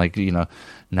can, and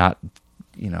not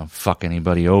fuck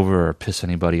anybody over or piss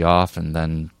anybody off, and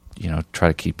then try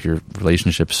to keep your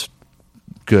relationships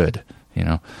good,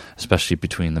 especially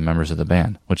between the members of the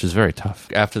band, which is very tough.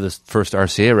 After this first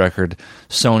RCA record,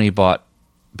 Sony bought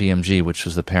BMG, which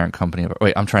was the parent company of,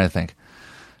 wait, I'm trying to think.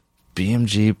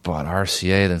 BMG bought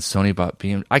RCA, then Sony bought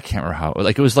BMG. I can't remember how.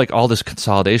 It was like all this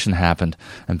consolidation happened,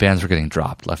 and bands were getting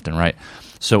dropped left and right.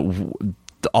 So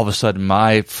all of a sudden,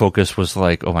 my focus was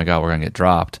like, oh my God, we're going to get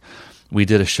dropped. We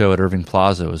did a show at Irving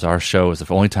Plaza. It was our show. It was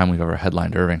the only time we've ever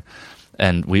headlined Irving.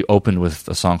 And we opened with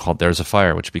a song called There's a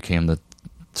Fire, which became the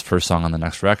first song on the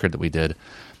next record that we did.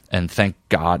 And thank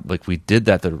God, we did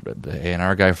that. The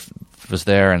A&R guy was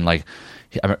there, and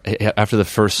after the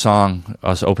first song,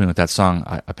 us opening with that song,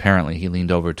 apparently he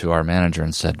leaned over to our manager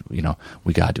and said,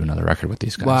 we got to do another record with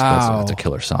these guys. Wow. That's a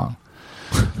killer song.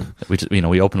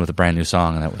 We opened with a brand new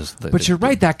song, and that was. But you're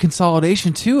right, that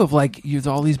consolidation too of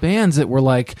all these bands that were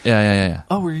like, yeah.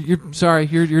 Oh, you're sorry,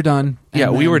 you're done.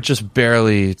 And we were just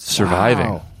barely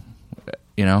surviving,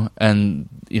 wow. and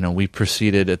we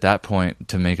proceeded at that point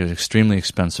to make an extremely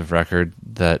expensive record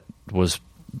that was,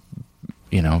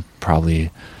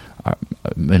 probably,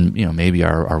 maybe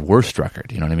our worst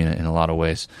record. You know what I mean? In a lot of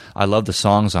ways, I love the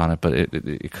songs on it, but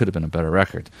it could have been a better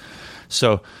record.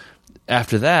 So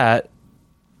after that.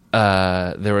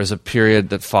 There was a period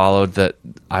that followed that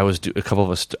I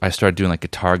started doing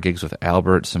guitar gigs with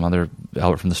Albert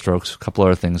from the Strokes, a couple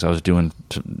other things I was doing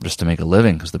just to make a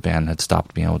living, because the band had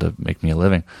stopped being able to make me a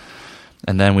living.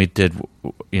 And then we did,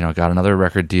 got another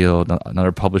record deal,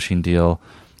 another publishing deal,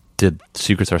 did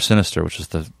Secrets Are Sinister, which is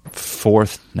the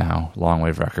fourth now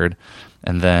Longwave record.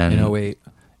 And then... In 2008.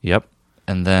 Yep.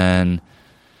 And then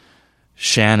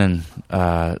Shannon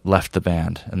left the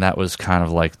band, and that was kind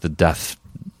of like the death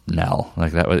knell.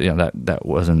 That was that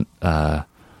wasn't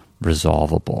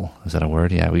resolvable. Is that a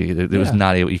word? Yeah, it was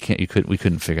not able. We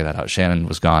couldn't figure that out. Shannon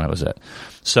was gone. It was it.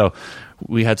 So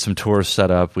we had some tours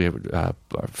set up. We had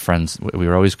friends. We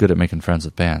were always good at making friends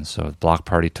with bands. So Block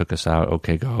Party took us out.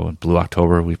 OK Go and Blue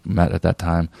October. We met at that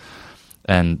time.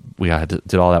 And we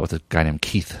did all that with a guy named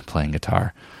Keith playing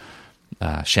guitar.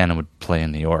 Shannon would play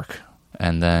in New York.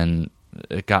 And then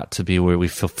it got to be where we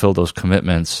fulfilled those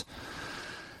commitments.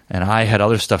 And I had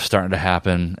other stuff starting to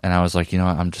happen. And I was like,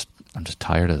 I'm just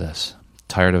tired of this.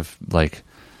 Tired of, like,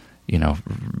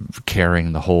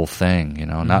 carrying the whole thing,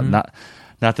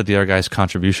 not that the other guys'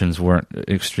 contributions weren't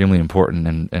extremely important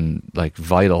and like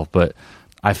vital, but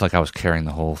I felt like I was carrying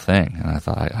the whole thing, and I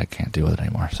thought I can't deal with it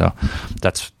anymore. So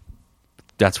that's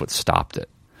what stopped it.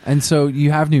 And so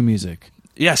you have new music.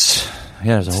 Yes.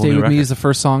 Yeah, there's a whole Stay new With record. Me is the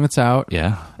first song that's out.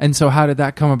 Yeah. And so how did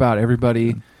that come about?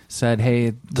 Everybody said, hey...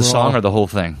 The song or the whole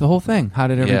thing? The whole thing. How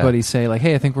did everybody say, like,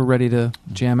 hey, I think we're ready to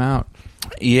jam out?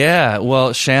 Yeah,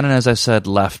 well, Shannon, as I said,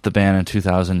 left the band in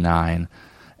 2009,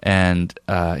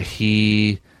 and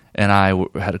he and I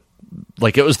had,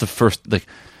 it was the first,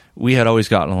 we had always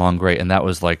gotten along great, and that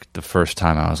was, the first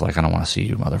time I was like, I don't want to see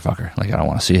you, motherfucker. I don't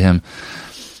want to see him.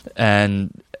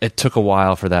 And it took a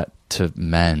while for that to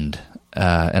mend,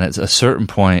 and at a certain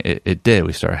point, it did.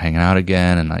 We started hanging out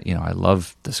again, and I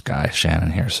love this guy,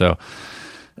 Shannon, here. So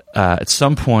at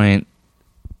some point,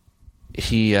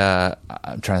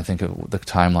 I'm trying to think of the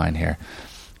timeline here.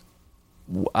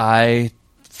 I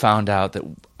found out that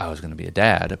I was going to be a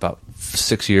dad about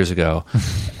 6 years ago,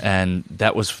 and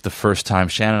that was the first time.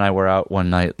 Shannon and I were out one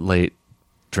night late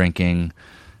drinking,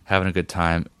 having a good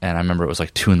time, and I remember it was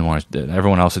 2 a.m.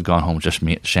 Everyone else had gone home, just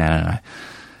me, Shannon and I.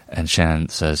 And Shannon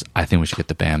says, I think we should get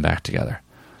the band back together.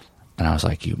 And I was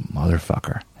like, you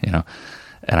motherfucker, And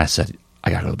I said,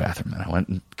 I got to go to the bathroom. And I went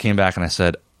and came back, and I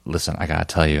said, listen, I gotta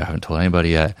tell you, I haven't told anybody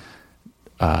yet.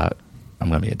 I'm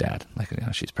gonna be a dad.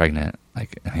 She's pregnant.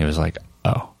 And he was like,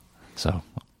 oh, so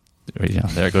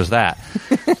there goes that.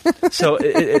 So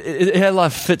it had a lot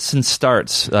of fits and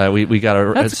starts. We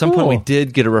got at some point we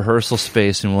did get a rehearsal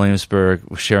space in Williamsburg,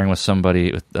 sharing with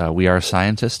somebody. We Are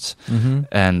Scientists,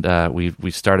 and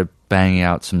we started banging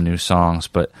out some new songs,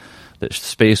 but the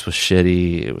space was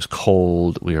shitty. It was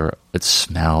cold. It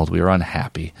smelled. We were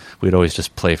unhappy. We'd always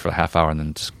just play for a half hour and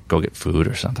then just go get food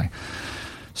or something.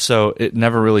 So it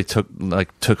never really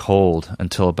took hold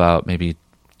until about maybe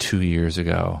 2 years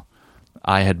ago.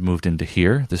 I had moved into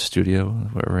here, this studio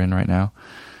where we're in right now,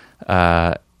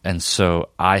 and so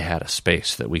I had a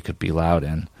space that we could be loud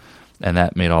in, and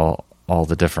that made all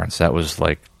the difference. That was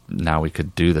now we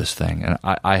could do this thing, and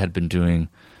I had been doing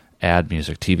ad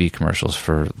music, TV commercials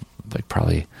for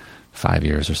probably 5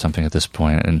 years or something at this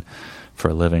point, and for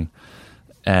a living.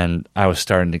 And I was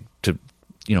starting to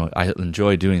I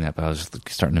enjoy doing that, but I was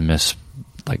starting to miss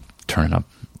turning up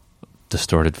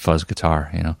distorted fuzz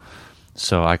guitar,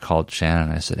 So I called Shannon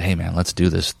and I said, hey man, let's do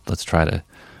this. Let's try to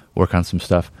work on some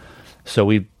stuff. So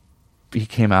he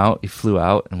came out, he flew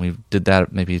out, and we did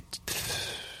that maybe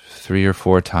 3 or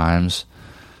 4 times.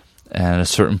 And at a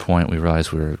certain point we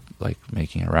realized we were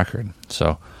making a record.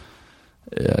 So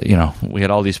we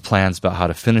had all these plans about how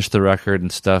to finish the record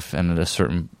and stuff, and at a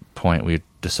certain point we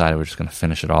decided we're just going to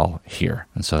finish it all here,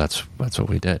 and so that's what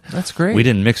we did. That's great. We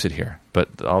didn't mix it here,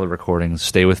 but all the recordings,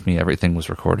 Stay With Me, everything was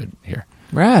recorded here.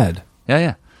 Rad.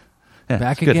 Yeah.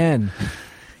 Back again.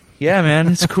 Yeah, man,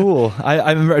 it's cool.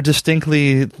 I remember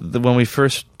distinctly when we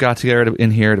first got together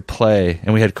in here to play,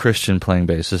 and we had Christian playing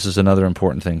bass. This is another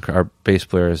important thing. Our bass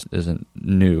player isn't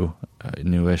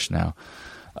newish now.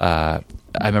 I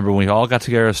remember when we all got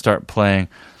together to start playing.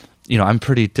 I'm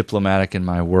pretty diplomatic in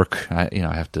my work. I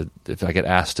have to, if I get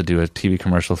asked to do a TV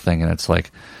commercial thing and it's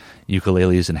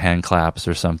ukuleles and hand claps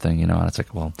or something, and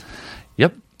it's well,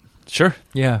 yep, sure,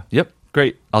 yeah, yep,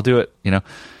 great, I'll do it,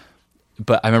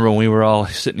 But I remember when we were all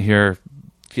sitting here,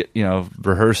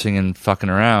 rehearsing and fucking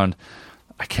around.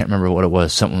 I can't remember what it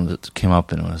was. Something that came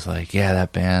up and it was yeah,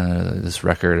 that band, this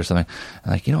record or something.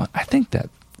 And what? I think that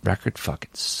record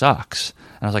fucking sucks.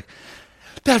 And I was like,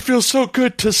 that feels so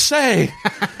good to say.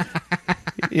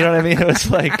 You know what I mean? It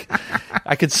was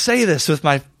I could say this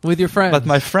with your friends, with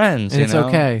my friends. And it's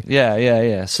okay.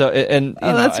 Yeah. So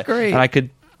that's great. And I could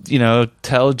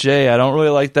tell Jay I don't really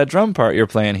like that drum part you're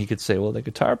playing. He could say, well, the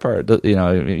guitar part,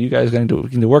 you guys we need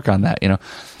to work on that. And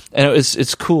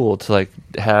it's cool to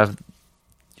have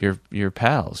your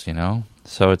pals.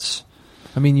 So it's.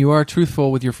 I mean, you are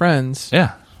truthful with your friends.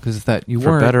 Yeah. Because that you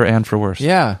for weren't. better and for worse.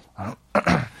 Yeah.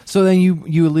 So then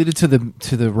you alluded to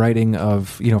the writing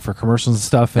of for commercials and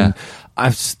stuff, and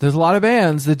there's a lot of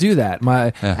bands that do that.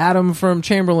 Adam from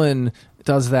Chamberlain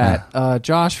does that.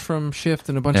 Josh from Shift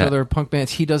and a bunch of other punk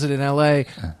bands, he does it in L.A.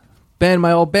 Ben,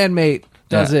 my old bandmate,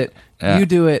 does it. You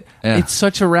do it. It's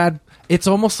such a rad. It's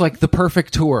almost like the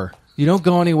perfect tour. You don't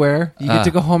go anywhere. You get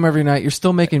to go home every night. You're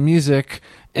still making music.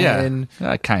 And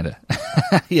kind of.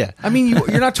 Yeah. I mean,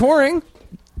 you're not touring.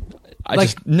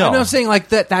 I'm saying like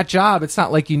that job. It's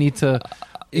not like you need to.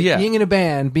 Being in a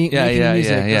band, making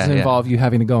music doesn't involve you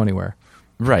having to go anywhere.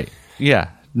 Right. Yeah.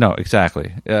 No.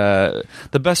 Exactly. The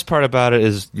best part about it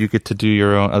is you get to do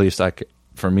your own. At least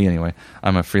for me anyway.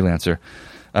 I'm a freelancer.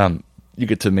 You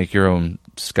get to make your own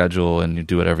schedule and you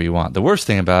do whatever you want. The worst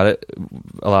thing about it,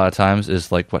 a lot of times,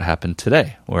 is like what happened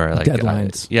today, where like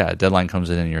deadlines. A deadline comes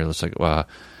in and you're just like, well,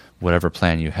 whatever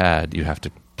plan you had, you have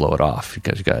to blow it off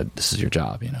because you got this is your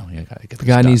job, you know. You got to get the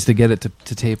guy needs to get it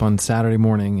to tape on Saturday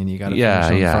morning, and you got to finish on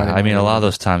Friday morning. I mean, a lot of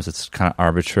those times it's kind of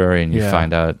arbitrary, and you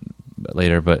find out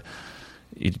later, but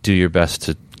you do your best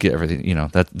to get everything. You know,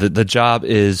 that the job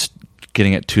is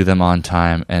getting it to them on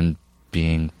time and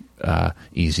being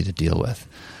easy to deal with,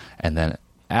 and then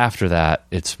after that,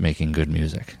 it's making good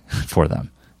music for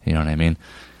them. You know what I mean?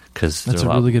 Because that's a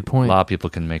really good point. A lot of people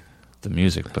can make the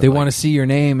music, but they want to see your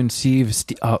name and Steve.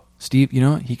 Steve, you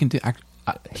know he can do.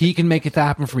 He can make it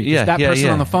happen for you. That person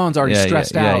on the phone's already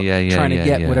stressed out trying to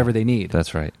get whatever they need.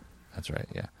 That's right.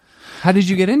 Yeah. How did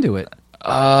you get into it?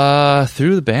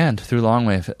 Through the band, through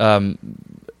Longwave. I'm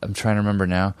trying to remember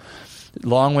now.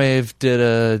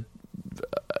 Longwave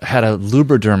had a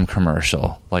Lubriderm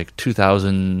commercial, like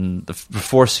 2000,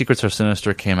 before Secrets Are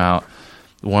Sinister came out.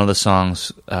 One of the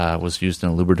songs was used in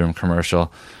a Lubriderm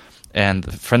commercial, and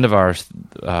a friend of ours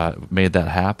made that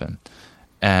happen,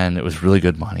 and it was really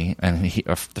good money. And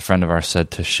the friend of ours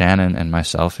said to Shannon and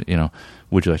myself, you know,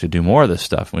 would you like to do more of this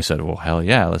stuff? And we said, well, hell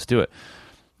yeah, let's do it.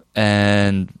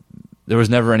 And there was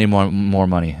never any more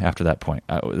money after that point.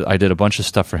 I did a bunch of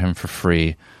stuff for him for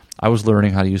free. I was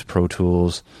learning how to use Pro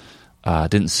Tools.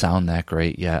 Didn't sound that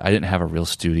great yet. I didn't have a real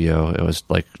studio. It was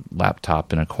like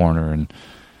laptop in a corner, and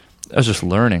I was just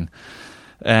learning.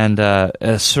 And at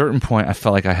a certain point, I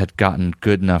felt like I had gotten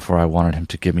good enough where I wanted him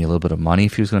to give me a little bit of money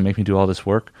if he was going to make me do all this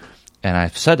work. And I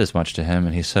said as much to him,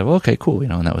 and he said, well, okay, cool, you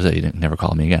know, and that was it. He never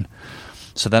called me again.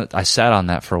 So then I sat on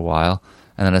that for a while,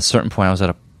 and then at a certain point, I was at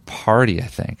a party, I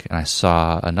think, and I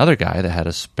saw another guy that had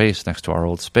a space next to our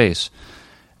old space.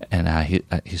 And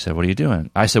he said, what are you doing?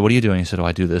 I said, what are you doing? He said, oh,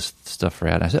 I do this stuff for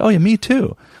ad. I said, oh, yeah, me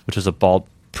too, which was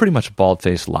pretty much a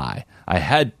bald-faced lie. I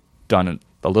had done it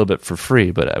a little bit for free,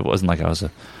 but it wasn't like I was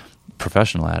a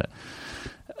professional at it.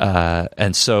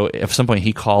 And so at some point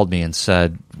he called me and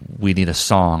said, we need a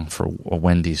song for a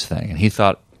Wendy's thing. And he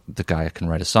thought the guy can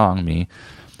write a song, me.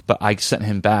 But I sent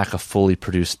him back a fully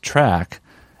produced track,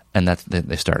 and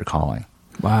they started calling.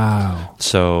 Wow.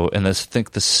 So, and I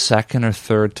think the second or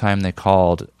third time they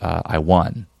called, I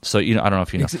won. So, you know, I don't know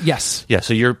if you know. Yes. Yeah,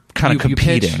 so you're kind of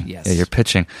competing. You pitch, yes. Yeah, you're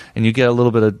pitching. And you get a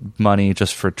little bit of money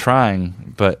just for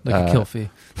trying, but like a kill fee.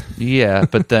 Yeah,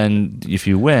 but then if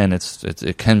you win,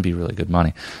 it can be really good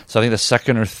money. So I think the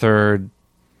second or third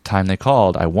time they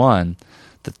called, I won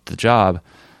the job.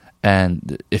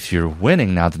 And if you're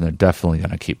winning now, then they're definitely going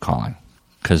to keep calling.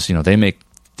 Because, you know,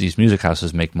 these music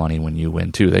houses make money when you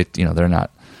win too. They, you know, they're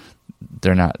not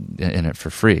in it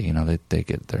for free. You know, they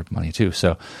get their money too.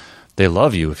 So they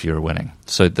love you if you're winning.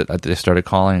 So they started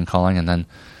calling, and then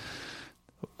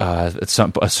at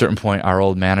a certain point, our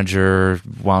old manager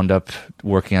wound up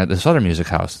working at this other music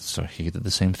house. So he did the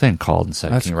same thing. Called and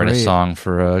said, "Can you write a song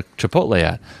for a Chipotle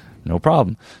ad?" No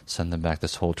problem. Send them back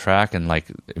this whole track, and like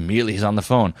immediately he's on the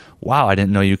phone. Wow, I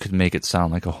didn't know you could make it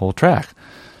sound like a whole track.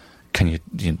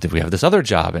 Did we have this other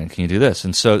job, and can you do this?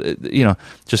 And so, you know,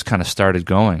 just kind of started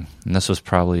going. And this was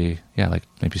probably, like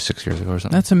maybe 6 years ago or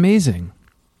something. That's amazing.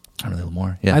 A little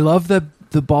more, yeah. I love the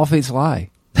ball-faced lie.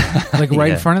 Like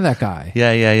right in front of that guy.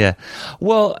 Yeah.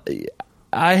 Well,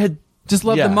 I had... Just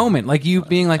love the moment, like you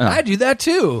being like, I do that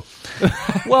too.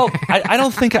 Well, I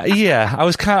don't think, I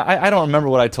was kind of, I don't remember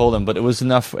what I told him, but it was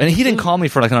enough. And he didn't call me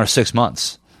for like another 6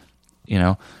 months, you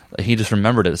know. He just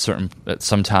remembered it at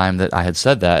some time that I had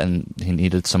said that, and he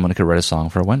needed someone who could write a song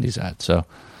for a Wendy's ad. So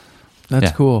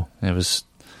that's cool. It was.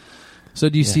 So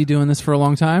do you see doing this for a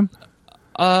long time?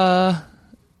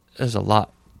 There's a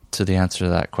lot to the answer to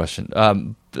that question.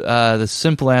 The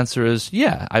simple answer is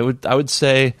I would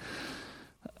say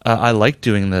I like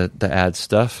doing the ad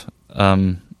stuff.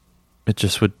 It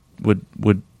just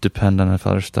would depend on if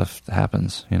other stuff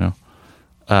happens, you know.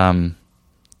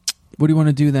 What do you want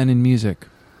to do then in music?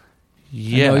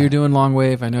 Yeah. I know you're doing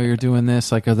Longwave. I know you're doing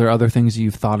this. Like, are there other things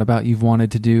you've thought about, you've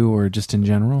wanted to do, or just in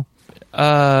general?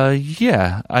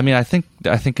 Yeah. I mean, I think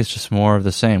it's just more of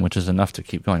the same, which is enough to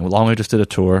keep going. Longwave just did a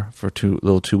tour for a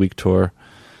little 2-week tour,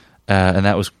 and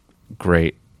that was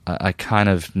great. I kind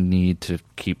of need to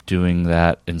keep doing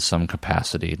that in some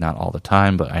capacity, not all the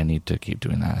time, but I need to keep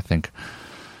doing that. I think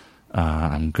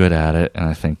I'm good at it, and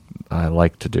I think I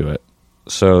like to do it.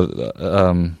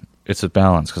 So it's a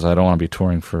balance because I don't want to be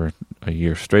touring for a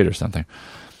year straight or something.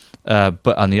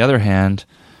 But on the other hand,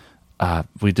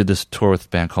 we did this tour with a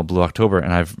band called Blue October,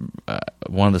 and I've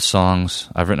written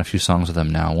a few songs with them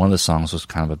now. One of the songs was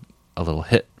kind of a little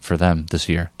hit for them this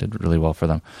year, did really well for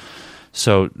them.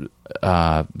 So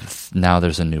now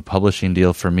there's a new publishing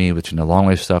deal for me between the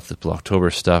Longwave stuff, the Blue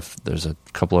October stuff. There's a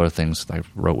couple other things that I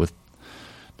wrote with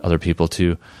other people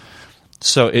too.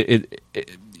 So it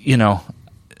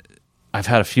I've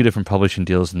had a few different publishing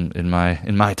deals in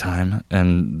my time,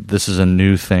 and this is a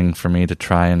new thing for me to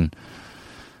try and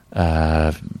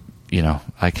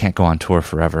I can't go on tour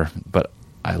forever, but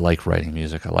I like writing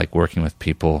music. I like working with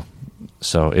people.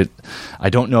 So I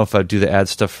don't know if I'd do the ad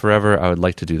stuff forever. I would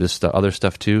like to do this other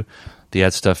stuff too. The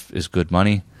ad stuff is good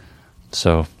money.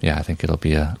 So yeah, I think it'll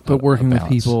be But working with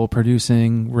people,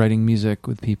 producing, writing music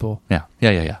with people. Yeah.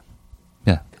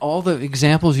 All the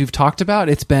examples you've talked about,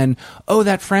 it's been,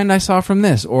 that friend I saw from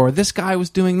this, or this guy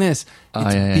was doing this.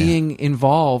 It's being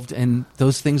involved, and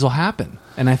those things will happen.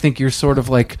 And I think you're sort of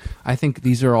like, I think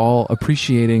these are all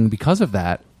appreciating because of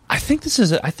that. I think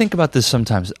I think about this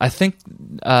sometimes. I think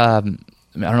I don't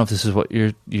know if this is what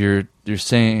you're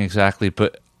saying exactly,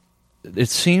 but it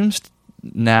seems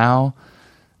now,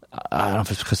 I don't know if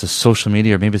it's because of social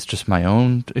media or maybe it's just my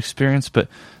own experience, but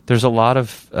there's a lot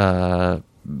of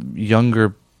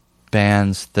younger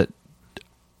bands that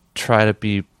try to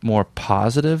be more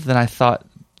positive than I thought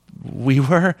we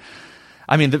were.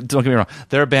 I mean, don't get me wrong.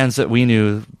 There are bands that we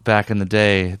knew back in the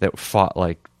day that fought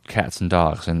like cats and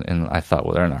dogs, and I thought,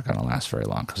 well, they're not going to last very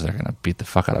long because they're going to beat the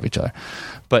fuck out of each other.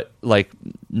 But like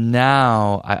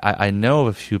now, I know of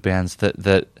a few bands that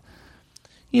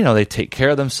they take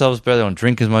care of themselves better. They don't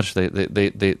drink as much.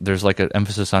 There's like an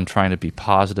emphasis on trying to be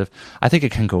positive. I think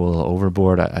it can go a little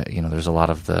overboard. There's a lot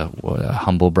of the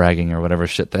humble bragging or whatever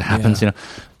shit that happens. Yeah.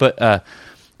 But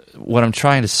what I'm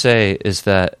trying to say is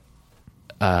that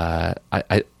I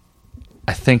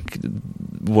think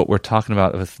what we're talking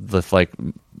about with like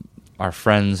our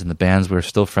friends and the bands we're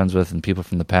still friends with and people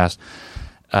from the past,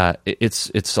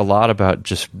 it's a lot about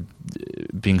just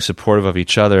being supportive of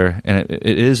each other, and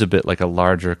it is a bit like a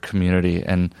larger community,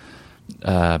 and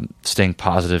staying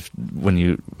positive when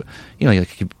you're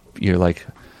like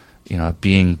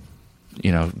being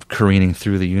careening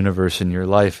through the universe in your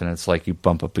life, and it's like you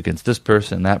bump up against this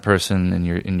person and that person, and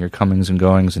in your comings and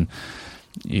goings, and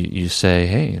you say,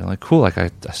 hey, cool, like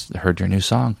I heard your new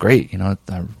song, great,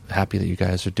 I'm happy that you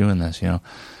guys are doing this,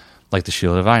 like the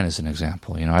Sheila Divine is an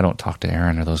example. I don't talk to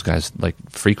Aaron or those guys like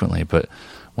frequently, but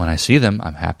when I see them,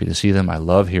 I'm happy to see them. I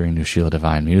love hearing new Sheila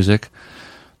Divine music,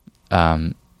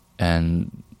 and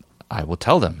I will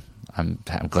tell them, I'm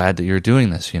glad that you're doing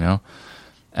this, and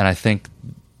I think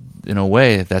in a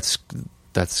way that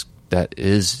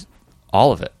is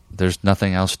all of it. There's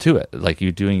nothing else to it. Like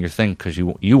you doing your thing because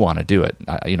you want to do it.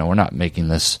 We're not making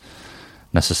this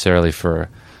necessarily for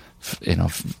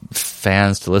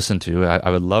fans to listen to. I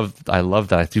love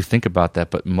that. I do think about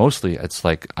that, but mostly it's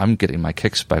like I'm getting my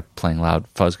kicks by playing loud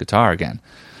fuzz guitar again.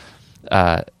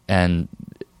 And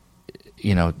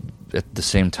at the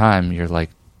same time, you're like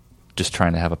just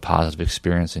trying to have a positive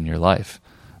experience in your life,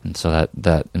 and so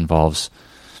that involves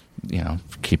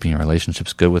keeping your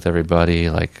relationships good with everybody.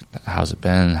 Like, how's it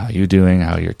been? How are you doing?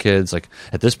 How are your kids? Like,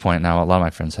 at this point now, a lot of my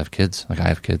friends have kids. Like, I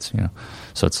have kids,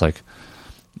 so it's like,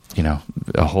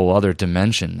 a whole other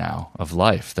dimension now of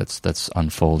life that's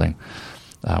unfolding.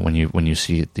 When you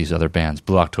see these other bands,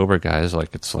 Blue October guys,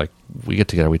 like, it's like we get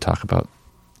together, we talk about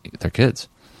their kids.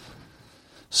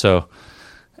 So,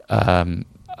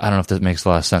 I don't know if that makes a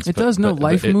lot of sense. It does. No,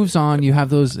 life moves on. You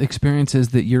have those experiences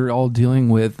that you're all dealing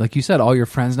with. Like you said, all your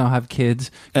friends now have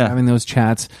kids. You're having those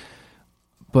chats,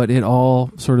 but it all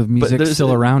sort of music's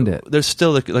still around it. There's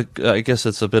still like I guess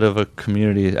it's a bit of a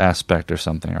community aspect or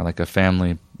something, or like a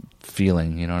family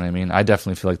feeling. You know what I mean? I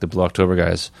definitely feel like the Blue October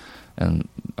guys and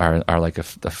are like a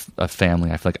family.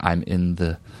 I feel like I'm in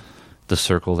the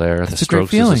circle there. That's the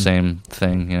Strokes is the same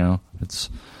thing. That's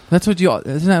what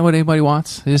isn't that what anybody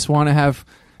wants? They just want to have.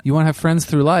 You want to have friends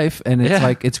through life, and it's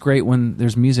like it's great when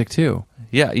there's music too.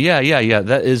 Yeah.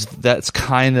 That's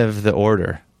kind of the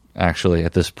order, actually,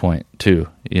 at this point too.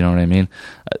 You know what I mean?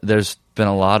 There's been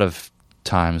a lot of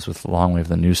times with Longwave,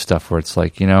 the new stuff, where it's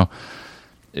like,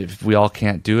 if we all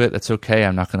can't do it, that's okay.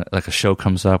 I'm not gonna, like, a show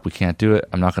comes up, we can't do it,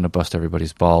 I'm not gonna bust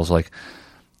everybody's balls. Like,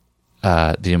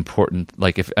 the important,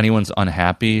 like, if anyone's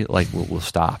unhappy, like, we'll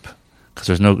stop, because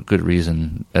there's no good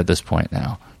reason at this point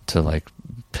now to like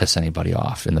piss anybody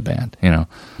off in the band,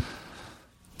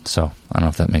 So I don't know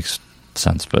if that makes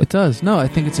sense, but it does. No, I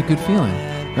think it's a good feeling.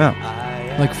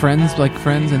 Yeah, like friends,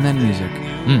 and then music.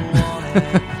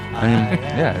 I mean,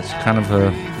 yeah, it's kind of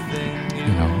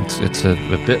you know, it's a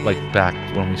bit like back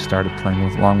when we started playing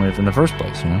with Longwave in the first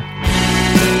place, you know.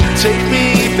 Take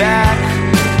me back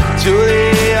to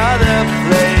the other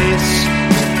place.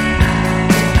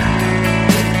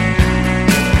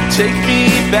 Take me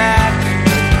back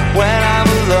when I'm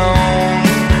alone.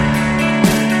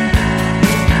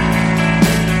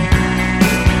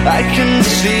 I can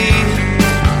see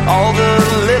all the